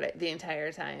one about it the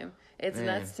entire time. It's Man,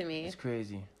 nuts to me. It's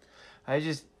crazy. It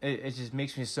just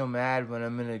makes me so mad when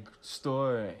I'm in a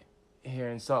store here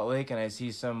in Salt Lake and I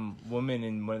see some woman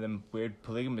in one of them weird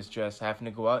polygamous dress having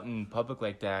to go out in public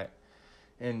like that,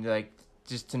 and like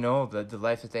just to know the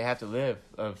life that they have to live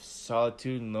of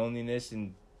solitude and loneliness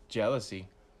and jealousy.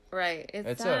 Right. It's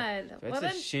That's sad. a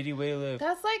shitty way to live.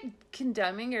 That's like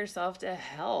condemning yourself to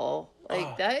hell.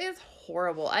 Like that is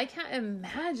horrible. I can't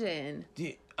imagine.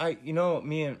 Me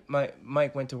and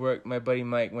Mike went to work. My buddy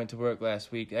Mike went to work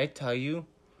last week. Did I tell you?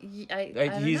 I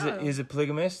don't know. He's a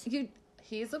polygamist.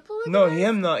 He's a polygamist? No,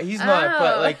 him not. He's not.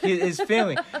 But like his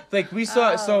family. Like we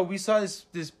saw. Oh. So we saw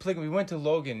this polygamy. We went to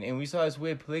Logan and we saw this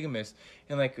weird polygamist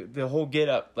and like the whole get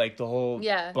up, like the whole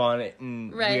bonnet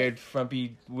and Right. weird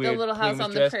frumpy weird. The little house polygamous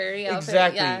on the dress. prairie outfit.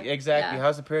 Exactly. Yeah. Exactly. Yeah.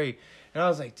 House of Prairie. And I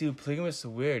was like, dude, polygamists are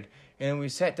weird. And we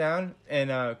sat down and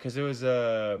because there was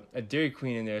a Dairy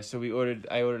Queen in there, so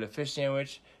I ordered a fish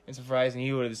sandwich and some fries, and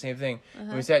he ordered the same thing.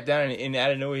 And we sat down and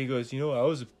out of nowhere he goes,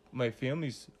 my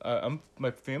family's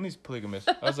polygamous.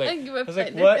 I was like, You what?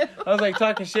 offended I him. was like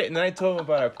talking shit, and then I told him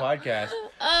about our podcast.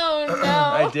 Oh no.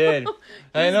 I did.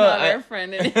 I He's know. not our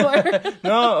friend anymore.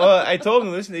 No, I told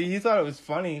him. Listen, he thought it was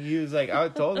funny. He was like, I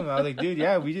told him, I was like, dude,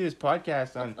 yeah, we do this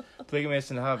podcast on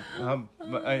polygamists and how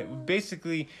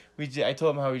I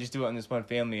told him how we just do it on this one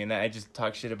family, and I just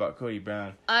talk shit about Cody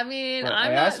Brown. I mean, But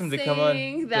I'm I not asked him to saying come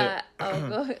on that. Oh,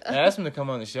 go ahead. I asked him to come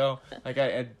on the show. Like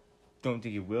I don't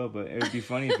think he will, but it would be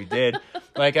funny if he did.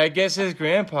 Like I guess his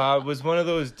grandpa was one of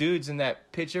those dudes in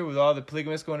that picture with all the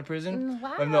polygamists going to prison.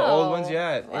 Wow. From the old ones,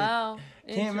 yeah. Wow.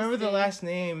 Can't remember the Interesting. last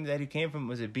name that he came from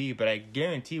was a B, but I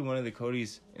guarantee one of the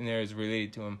Codys in there is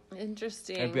related to him.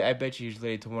 Interesting. I bet you he's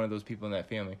related to one of those people in that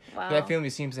family. Wow. That family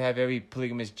seems to have every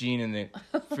polygamous gene in the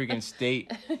freaking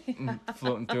state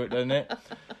floating through it, doesn't it?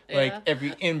 Like Yeah.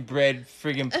 every inbred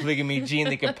friggin' polygamy gene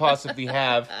they could possibly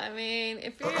have. I mean,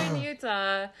 if you're in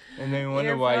Utah, And then you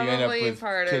wonder You're why you end up probably with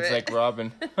part of kids it. like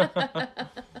Robin.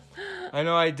 I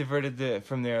know I diverted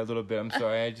from there a little bit. I'm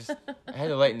sorry. I had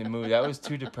to lighten the mood. That was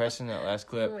too depressing, that last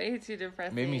clip. way too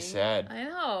depressing. Made me sad. I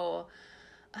know.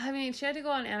 I mean, she had to go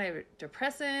on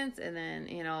antidepressants, and then,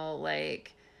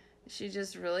 like, she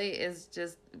just really is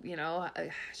just,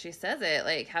 she says it,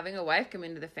 like, having a wife come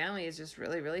into the family is just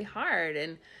really, really hard,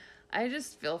 and I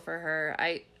just feel for her.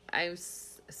 I'm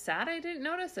sad I didn't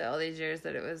notice it all these years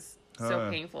that it was so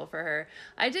painful for her.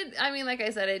 Like I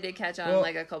said, I did catch on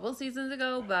like a couple seasons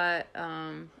ago, but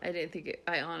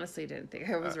I honestly didn't think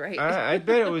I was right. I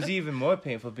bet it was even more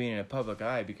painful being in a public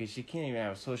eye because she can't even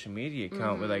have a social media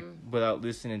account without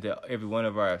listening to every one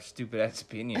of our stupid ass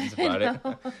opinions about it.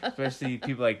 Especially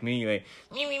people like me, like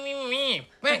me,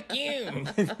 fuck you.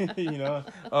 You know,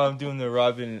 I'm doing the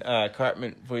Robin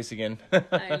Cartman voice again.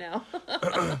 I know.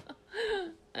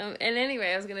 And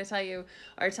anyway, I was going to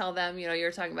tell them, you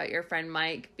were talking about your friend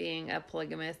Mike being a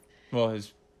polygamist. Well,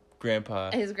 his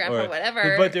grandpa,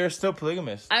 whatever. But they're still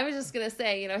polygamists. I was just going to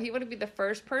say, he wouldn't be the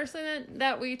first person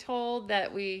that we told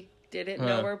that we didn't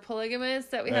know we're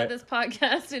polygamists, that we had this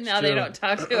podcast, and now they don't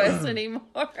talk to us anymore.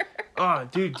 Oh,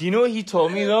 dude, do you know what he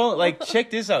told me, though? Like, check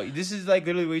this out. This is, like,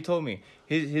 literally what he told me.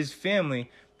 His family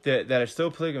that are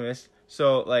still polygamists,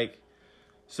 so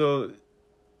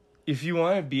if you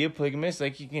want to be a polygamist,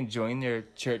 like, you can join their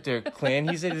church, their clan.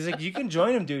 He's like, you can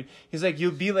join them, dude. He's like,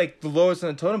 you'll be, like, the lowest on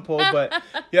the totem pole, but,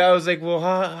 yeah, I was like, well,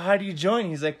 how do you join?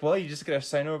 He's like, well, you just gotta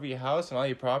sign over your house and all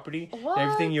your property, and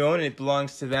everything you own, and it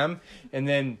belongs to them, and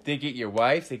then they get your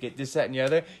wife, they get this, that, and the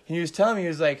other. And he was telling me, he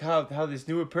was like, how this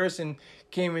newer person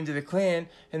came into the clan,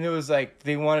 and it was like,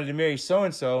 they wanted to marry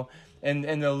so-and-so, and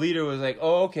the leader was like,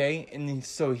 oh, okay, and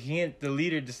so the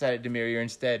leader decided to marry her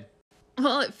instead.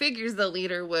 Well, it figures the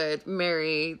leader would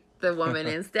marry the woman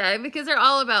instead, because they're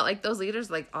all about, like, those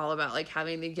leaders, like, all about, like,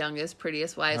 having the youngest,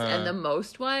 prettiest wives and the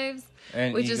most wives,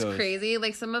 and which egos. Is crazy.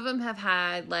 Like, some of them have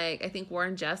had, like, I think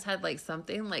Warren Jeffs had, like,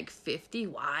 something like 50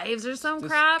 wives or some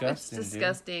crap. It's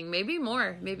disgusting. Dude. Maybe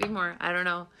more. I don't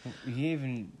know. He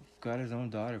even got his own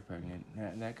daughter pregnant.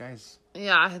 That guy's...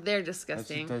 Yeah, they're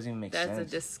disgusting. That doesn't even make sense. That's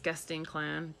a disgusting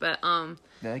clan. But,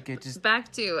 just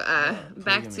back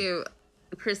to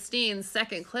Christine's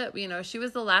second clip, she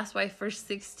was the last wife for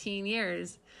 16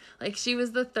 years. Like, she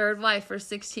was the third wife for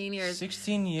 16 years.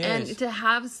 16 years. And to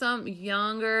have some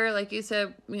younger, like you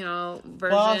said, version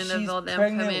of all them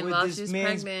come in while she's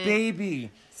pregnant.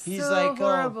 Baby. He's so like,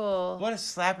 horrible. What a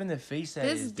slap in the face that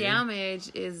is. This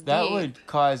damage is that deep. Would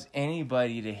cause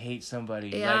anybody to hate somebody.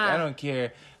 Yeah. Like, I don't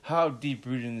care how deep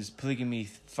rooted in this polygamy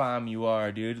farm you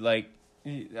are, dude. Like,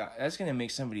 that's gonna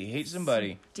make somebody hate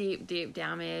somebody. Deep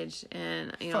damage,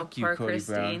 and Fuck poor Cody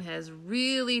Christine Brown. has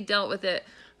really dealt with it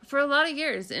for a lot of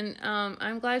years, and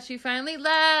I'm glad she finally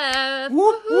left.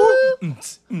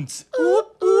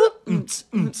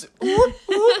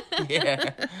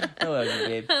 Yeah, I love you,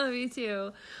 babe. I love you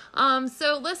too.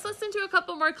 So let's listen to a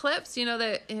couple more clips.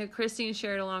 That Christine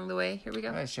shared along the way. Here we go.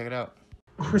 All right, check it out.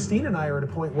 Christine and I are at a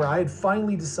point where I had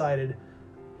finally decided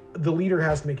the leader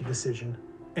has to make a decision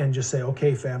and just say,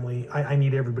 okay, family, I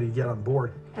need everybody to get on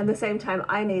board. At the same time,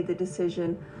 I made the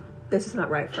decision, this is not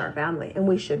right for our family, and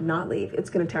we should not leave. It's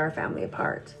going to tear our family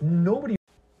apart. Nobody.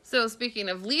 So speaking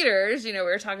of leaders, we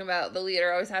were talking about the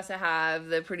leader always has to have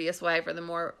the prettiest wife or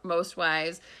the most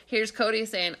wives. Here's Cody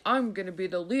saying, I'm going to be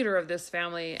the leader of this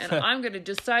family, and I'm going to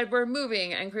decide we're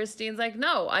moving. And Christine's like,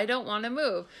 no, I don't want to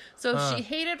move. So she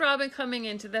hated Robin coming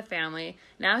into the family.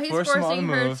 Now he's forcing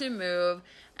her to move.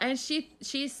 And she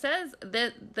says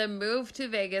that the move to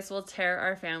Vegas will tear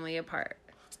our family apart.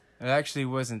 It actually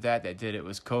wasn't that did it. It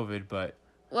was COVID, but...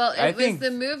 Well, it was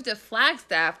the move to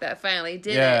Flagstaff that finally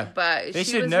did it, but they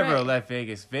should never have left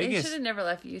Vegas. They should have never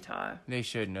left Utah. They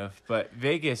shouldn't have. But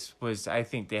Vegas was, I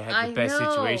think they had the best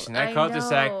situation. That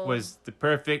cul-de-sac was the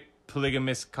perfect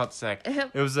polygamous cul-de-sac.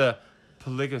 It was a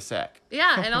polygamous-sac.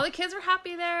 Yeah, and all the kids were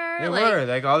happy there. They were.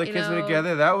 Like, all the kids were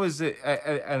together. That was, the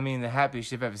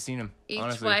happiest you've ever seen them,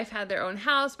 honestly. Each wife had their own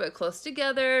house, but close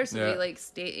together, so they,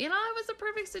 stayed. It was a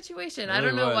perfect situation. I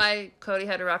don't know why Cody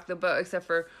had to rock the boat, except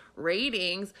for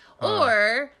ratings.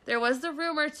 Or there was the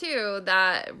rumor, too,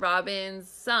 that Robin's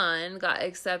son got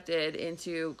accepted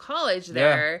into college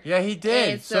there. Yeah, he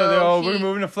did. And so we're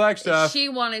moving to Flagstaff. She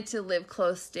wanted to live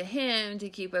close to him, to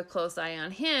keep a close eye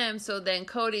on him. So then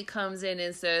Cody comes in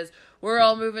and says, we're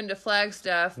all moving to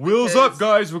Flagstaff. Wheels up,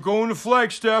 guys. We're going to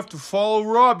Flagstaff to follow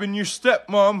Robin, your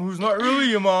stepmom, who's not really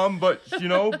your mom, but,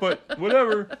 but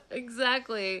whatever.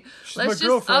 Exactly. Let's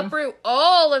just uproot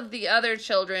all of the other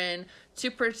children to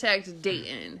protect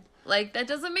Dayton. Like, that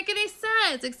doesn't make any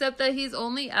sense, except that he's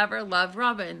only ever loved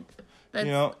Robin.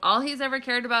 That's all he's ever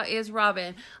cared about is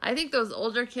Robin. I think those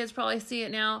older kids probably see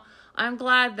it now. I'm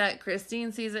glad that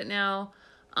Christine sees it now.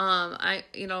 I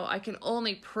can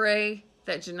only pray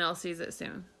that Janelle sees it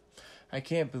soon. I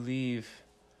can't believe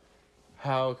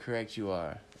how correct you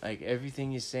are. Like,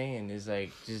 everything you're saying is,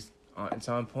 like, just, it's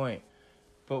on point.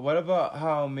 But what about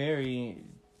how Mary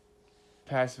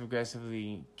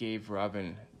passive-aggressively gave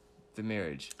Robin the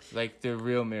marriage? Like, the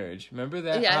real marriage. Remember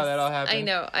that? Yes, how that all happened? I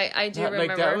know. I do remember.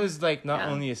 Like, that was, like, not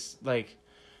only,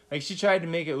 Like, she tried to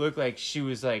make it look like she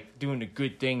was, like, doing a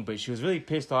good thing, but she was really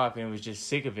pissed off and was just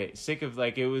sick of it. Sick of,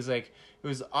 like, it was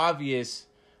obvious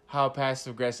how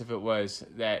passive-aggressive it was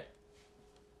that,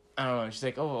 I don't know, she's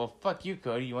like, oh, well, fuck you,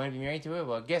 Cody. You want to be married to her?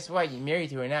 Well, guess what? You're married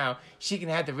to her now. She can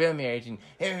have the real marriage. And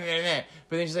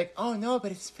but then she's like, oh, no,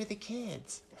 but it's for the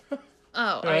kids.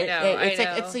 Oh, Right? I know.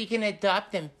 It's so you can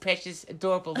adopt them precious,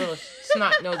 adorable little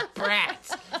snot-nosed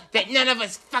brats that none of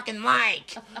us fucking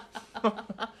like.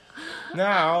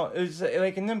 Now, it's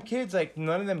like, and them kids, like,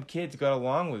 none of them kids got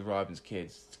along with Robin's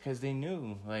kids because they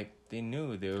knew they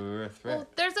were a threat. Well,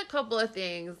 there's a couple of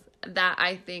things that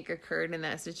I think occurred in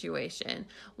that situation.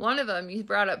 One of them, you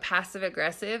brought up passive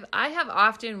aggressive. I have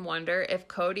often wondered if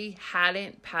Cody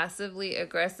hadn't passively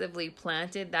aggressively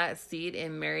planted that seed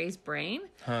in Mary's brain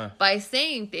by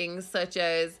saying things such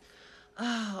as,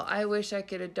 oh, I wish I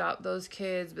could adopt those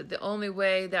kids, but the only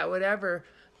way that would ever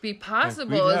be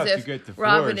possible is if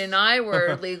Robin and I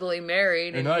were legally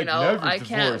married, and I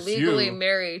can't legally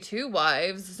marry two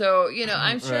wives. So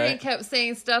I'm sure he kept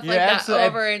saying stuff like that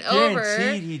over and over.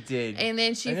 Guaranteed he did. And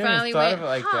then she finally went,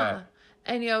 that.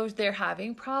 And they're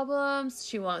having problems.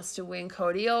 She wants to win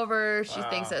Cody over. She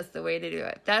thinks that's the way to do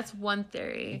it. That's one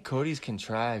theory. Cody's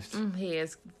contrived. He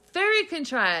is very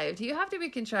contrived. You have to be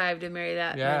contrived to marry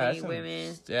that many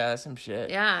women. Yeah, that's some shit.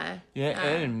 Yeah.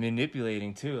 And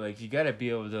manipulating too. Like, you gotta be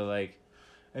able to, like,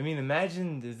 I mean,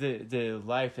 imagine the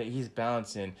life that he's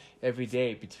balancing every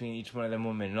day between each one of them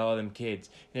women and all them kids,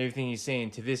 and everything he's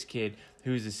saying to this kid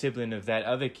who's a sibling of that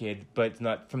other kid, but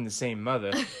not from the same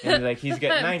mother. And like, he's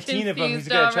got 19 of them. He's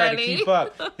gotta try to keep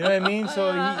up. You know what I mean?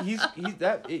 So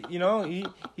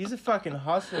he's a fucking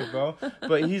hustler, bro.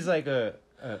 But he's like a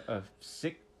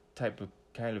sick type of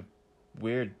kind of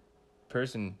weird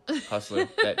person hustler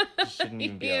that shouldn't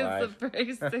even be alive. He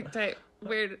is a very sick type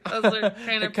weird hustler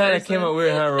kind of It kind of person. came out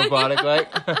weird, huh? Robotic like.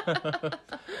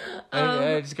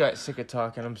 I just got sick of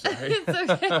talking. I'm sorry.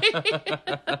 It's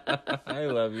okay. I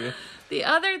love you. The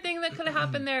other thing that could have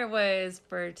happened there was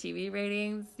for TV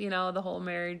ratings, the whole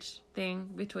marriage thing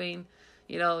between,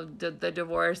 the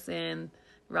divorce and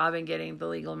Robin getting the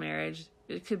legal marriage.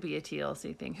 It could be a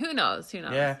TLC thing. Who knows?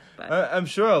 Yeah. But I'm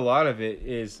sure a lot of it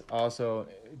is also,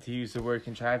 to use the word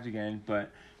contrived again,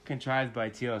 but contrived by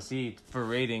TLC for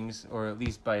ratings, or at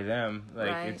least by them.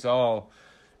 Like, right. it's all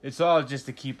just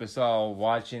to keep us all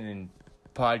watching and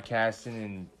podcasting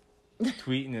and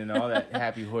tweeting and all that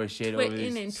happy horse shit over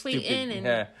this and stupid, tweeting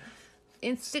and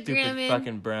Instagramming. Stupid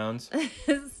fucking Browns.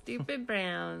 Stupid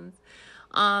Browns.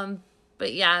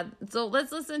 But yeah, so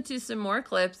let's listen to some more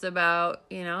clips about,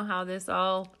 how this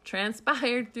all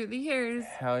transpired through the years.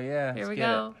 Hell yeah. Here we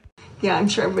go. Yeah, I'm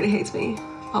sure everybody hates me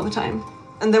all the time.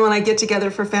 And then when I get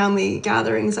together for family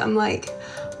gatherings, I'm like,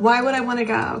 why would I want to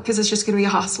go? Because it's just going to be a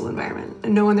hostile environment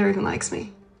and no one there even likes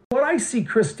me. What I see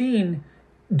Christine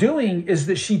doing is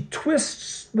that she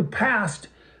twists the past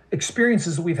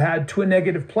experiences that we've had to a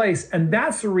negative place. And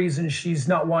that's the reason she's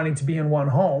not wanting to be in one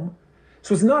home.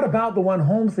 So it's not about the one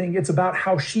home thing. It's about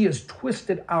how she has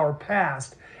twisted our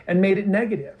past and made it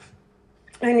negative.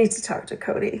 I need to talk to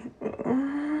Cody.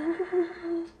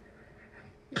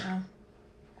 Yeah.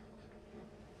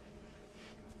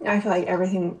 I feel like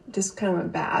everything just kind of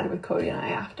went bad with Cody and I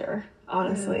after,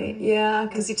 honestly. Yeah,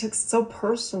 because he took it so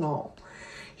personal.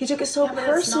 He took it so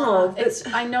personal.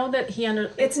 I know that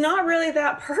It's not really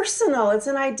that personal. It's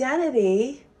an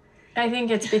identity. I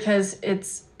think it's because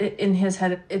it's in his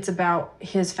head. It's about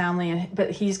his family,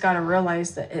 but he's got to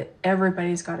realize that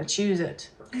everybody's got to choose it.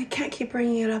 I can't keep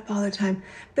bringing it up all the time,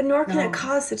 but nor can it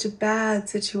cause such a bad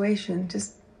situation.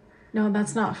 No,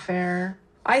 that's not fair.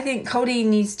 I think Cody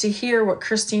needs to hear what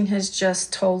Christine has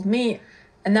just told me,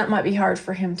 and that might be hard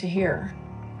for him to hear.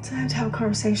 So I have to have a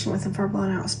conversation with him, verbal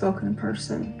and outspoken in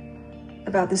person,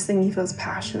 about this thing he feels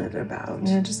passionate about.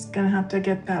 You're just gonna have to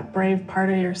get that brave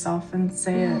part of yourself and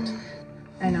say it.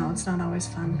 I know, it's not always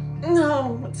fun.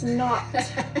 No, it's not.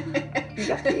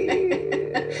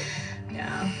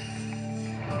 Yeah.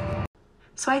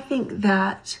 So I think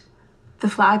that the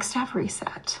Flagstaff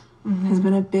reset has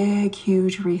been a big,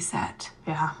 huge reset.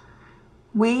 Yeah.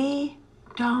 We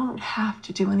don't have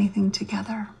to do anything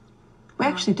together. We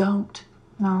actually don't.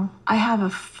 No. I have a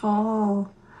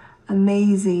full,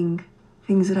 amazing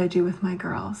things that I do with my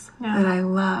girls that I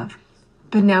love.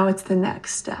 But now it's the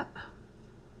next step.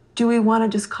 Do we want to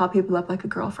just call people up like a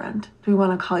girlfriend? Do we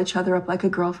want to call each other up like a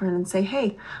girlfriend and say,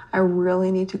 hey, I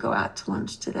really need to go out to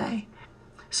lunch today?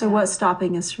 So what's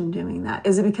stopping us from doing that?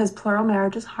 Is it because plural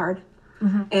marriage is hard?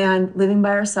 And living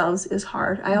by ourselves is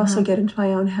hard. I also get into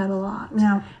my own head a lot.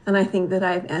 Yeah. And I think that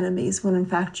I have enemies when in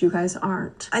fact you guys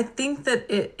aren't. I think that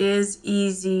it is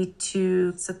easy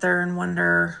to sit there and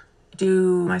wonder,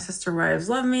 Do my sister wives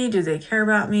love me? Do they care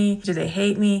about me? Do they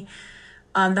hate me?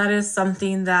 That is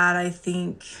something that I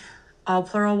think all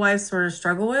plural wives sort of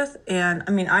struggle with. And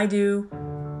I mean, I do.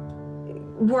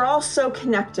 We're all so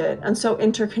connected and so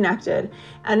interconnected.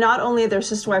 And not only there's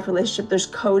sister-wife relationship, there's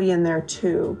Cody in there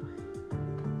too.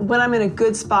 When I'm in a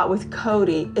good spot with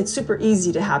Cody, it's super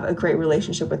easy to have a great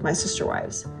relationship with my sister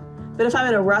wives. But if I'm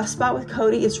in a rough spot with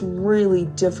Cody, it's really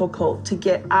difficult to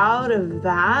get out of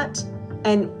that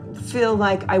and feel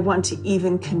like I want to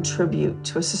even contribute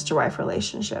to a sister-wife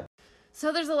relationship.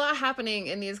 So there's a lot happening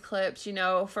in these clips, you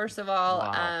know. First of all,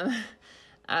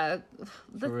 For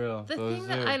real. the thing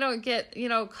that I don't get, you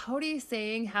know, Cody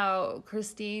saying how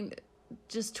Christine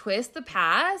just twists the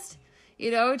past,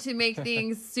 you know, to make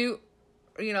things suit,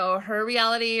 you know, her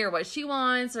reality or what she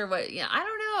wants or what, I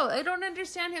don't know. I don't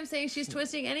understand him saying she's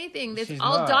twisting anything. It's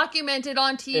all not. documented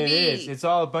on TV. It is. It's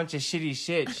all a bunch of shitty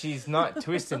shit. She's not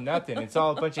twisting nothing. It's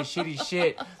all a bunch of shitty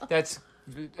shit that's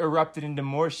erupted into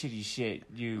more shitty shit.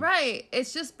 Right.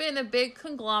 It's just been a big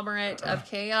conglomerate of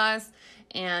chaos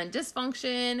and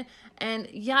dysfunction. And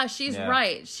she's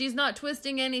right. She's not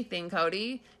twisting anything,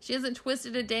 Cody. She hasn't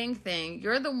twisted a dang thing.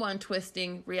 You're the one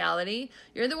twisting reality.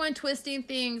 You're the one twisting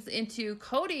things into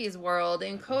Cody's world,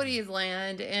 in Cody's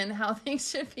land, and how things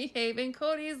should behave in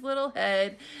Cody's little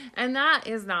head. And that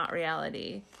is not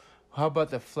reality. How about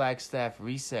the Flagstaff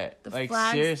reset? The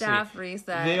Flagstaff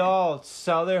reset. They all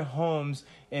sell their homes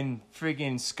and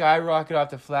freaking skyrocket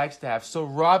off the Flagstaff so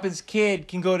Robin's kid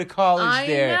can go to college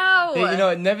there. I know. You know,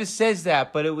 it never says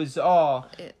that, but it was all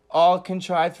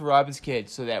contrived for Robin's kid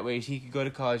so that way he could go to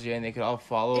college there and they could all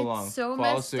follow along. It's so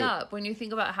messed up when you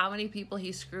think about how many people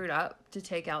he screwed up to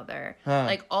take out there.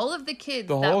 Like all of the kids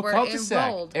that were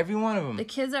enrolled. Every one of them. The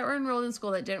kids that were enrolled in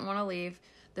school that didn't want to leave.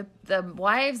 The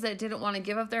wives that didn't want to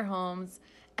give up their homes.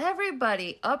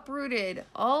 Everybody uprooted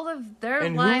all of their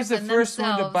lives and who was the first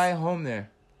one to buy a home there?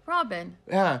 Robin.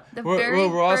 Yeah.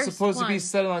 We're all supposed to be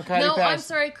settled on Coyote Pass. No, I'm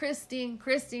sorry, Christine.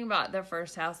 Christine bought the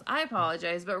first house. I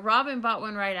apologize, but Robin bought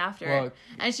one right after. Well,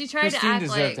 and she tried to act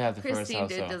like to have the Christine first house,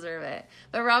 did though. deserve it.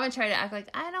 But Robin tried to act like,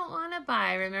 I don't want to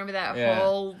buy. Remember that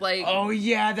whole, like... Oh,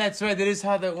 yeah, that's right. That is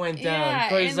how that went down. Yeah,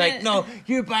 Cody's like, then... no,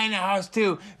 you're buying a house,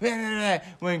 too.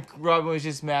 When Robin was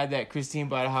just mad that Christine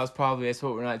bought a house, probably that's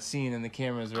what we're not seeing in the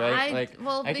cameras, right?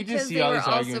 I could just see they all were these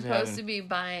all arguments supposed to be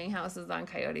buying houses on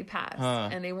Coyote Pass,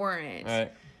 and they weren't.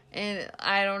 Right. And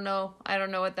I don't know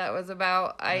what that was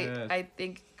about. I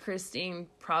think Christine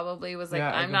probably was like,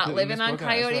 I'm not living on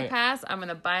Coyote Pass. I'm going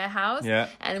to buy a house. Yeah.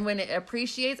 And when it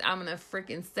appreciates, I'm going to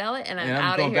freaking sell it. And I'm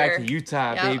out of here. I'm going back to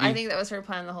Utah, baby. I think that was her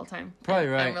plan the whole time. Probably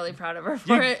right. I'm really proud of her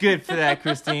for it. You're good for that,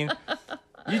 Christine.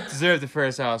 You deserve the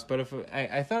first house, but if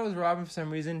I thought it was Robin for some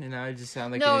reason, and I just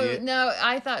sound like an idiot. No,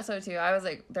 I thought so too. I was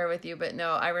like there with you, but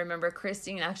no, I remember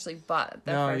Christine actually bought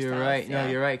the first house. No,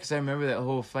 you're right, because I remember that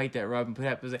whole fight that Robin put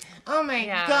up. It was like, oh my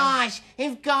gosh,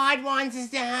 if God wants us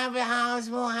to have a house,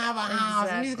 we'll have a house.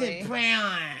 I'm just going to pray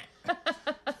on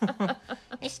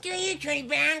it. Screw you, Trinity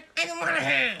Brown. I don't want a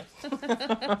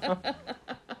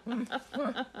house.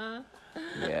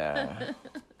 Yeah.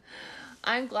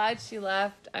 I'm glad she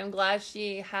left. I'm glad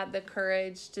she had the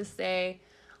courage to say,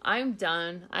 I'm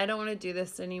done. I don't want to do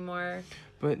this anymore.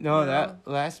 But no, that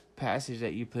last passage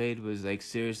that you played was like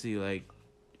seriously like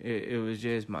it was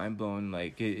just mind blowing.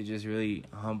 Like it just really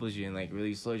humbles you and like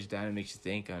really slows you down and makes you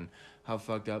think on how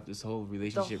fucked up this whole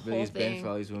relationship really has been for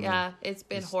all these women. Yeah, it's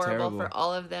been horrible terrible. For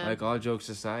all of them. Like all jokes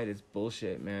aside, it's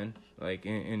bullshit, man. Like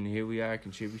and here we are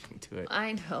contributing to it.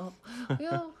 I know.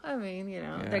 Well, I mean,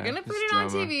 they're gonna put it on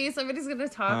TV. Somebody's gonna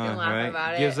talk and laugh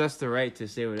about it. Gives us the right to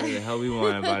say whatever the hell we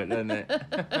want about it, doesn't it?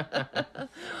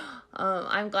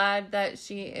 I'm glad that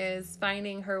she is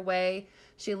finding her way.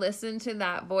 She listened to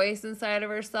that voice inside of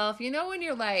herself. When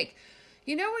you're like,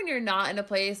 when you're not in a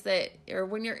place or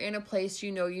when you're in a place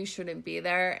you shouldn't be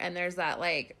there, and there's that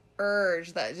like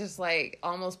urge that just like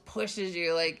almost pushes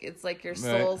you, like it's like your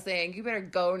soul saying you better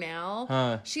go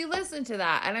now. She listened to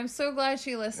that, and I'm so glad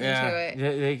she listened to it.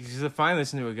 Yeah, she's a fine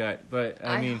listener to her gut, but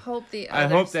I mean, hope I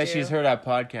hope that she's heard our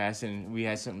podcast and we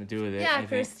had something to do with it. Yeah,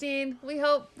 Christine, we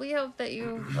hope that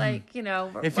you like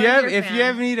if you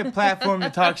ever need a platform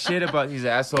to talk shit about these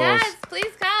assholes, yes,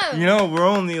 please come. We're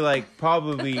only like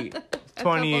probably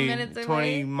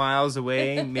 20 miles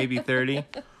away, maybe 30.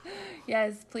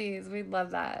 Yes, please. We'd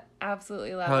love that.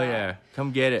 Absolutely love that. Hell yeah.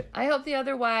 Come get it. I hope the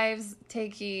other wives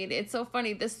take heed. It's so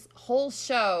funny. This whole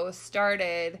show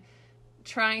started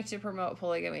trying to promote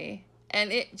polygamy,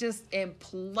 and it just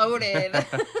imploded.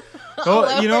 Well,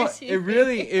 it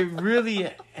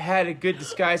really had a good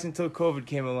disguise until COVID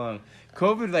came along.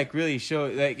 COVID like really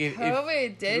showed like if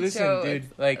COVID did listen, show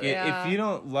dude, like if you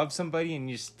don't love somebody and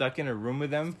you're stuck in a room with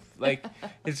them, like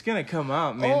it's gonna come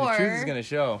out, man. Or the truth is gonna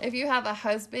show. If you have a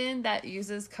husband that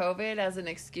uses COVID as an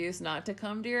excuse not to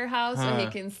come to your house so he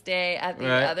can stay at the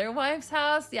other wife's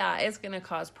house, yeah, it's gonna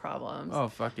cause problems. Oh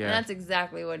fuck yeah! And that's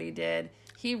exactly what he did.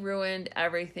 He ruined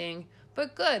everything.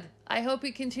 But good. I hope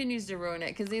he continues to ruin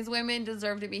it because these women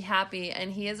deserve to be happy,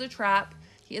 and he is a trap.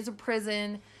 He is a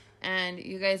prison. And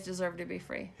you guys deserve to be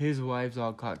free. His wives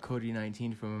all caught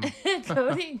Cody-19 from him.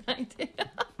 Cody-19.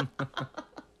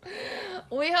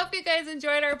 We hope you guys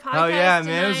enjoyed our podcast. Oh yeah,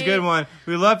 tonight. man, it was a good one.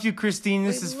 We love you, Christine.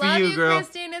 This is for you, girl.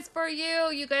 Christine. It's for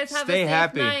you. You guys have Stay a safe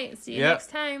happy. night. See you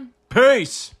next time.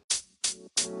 Peace.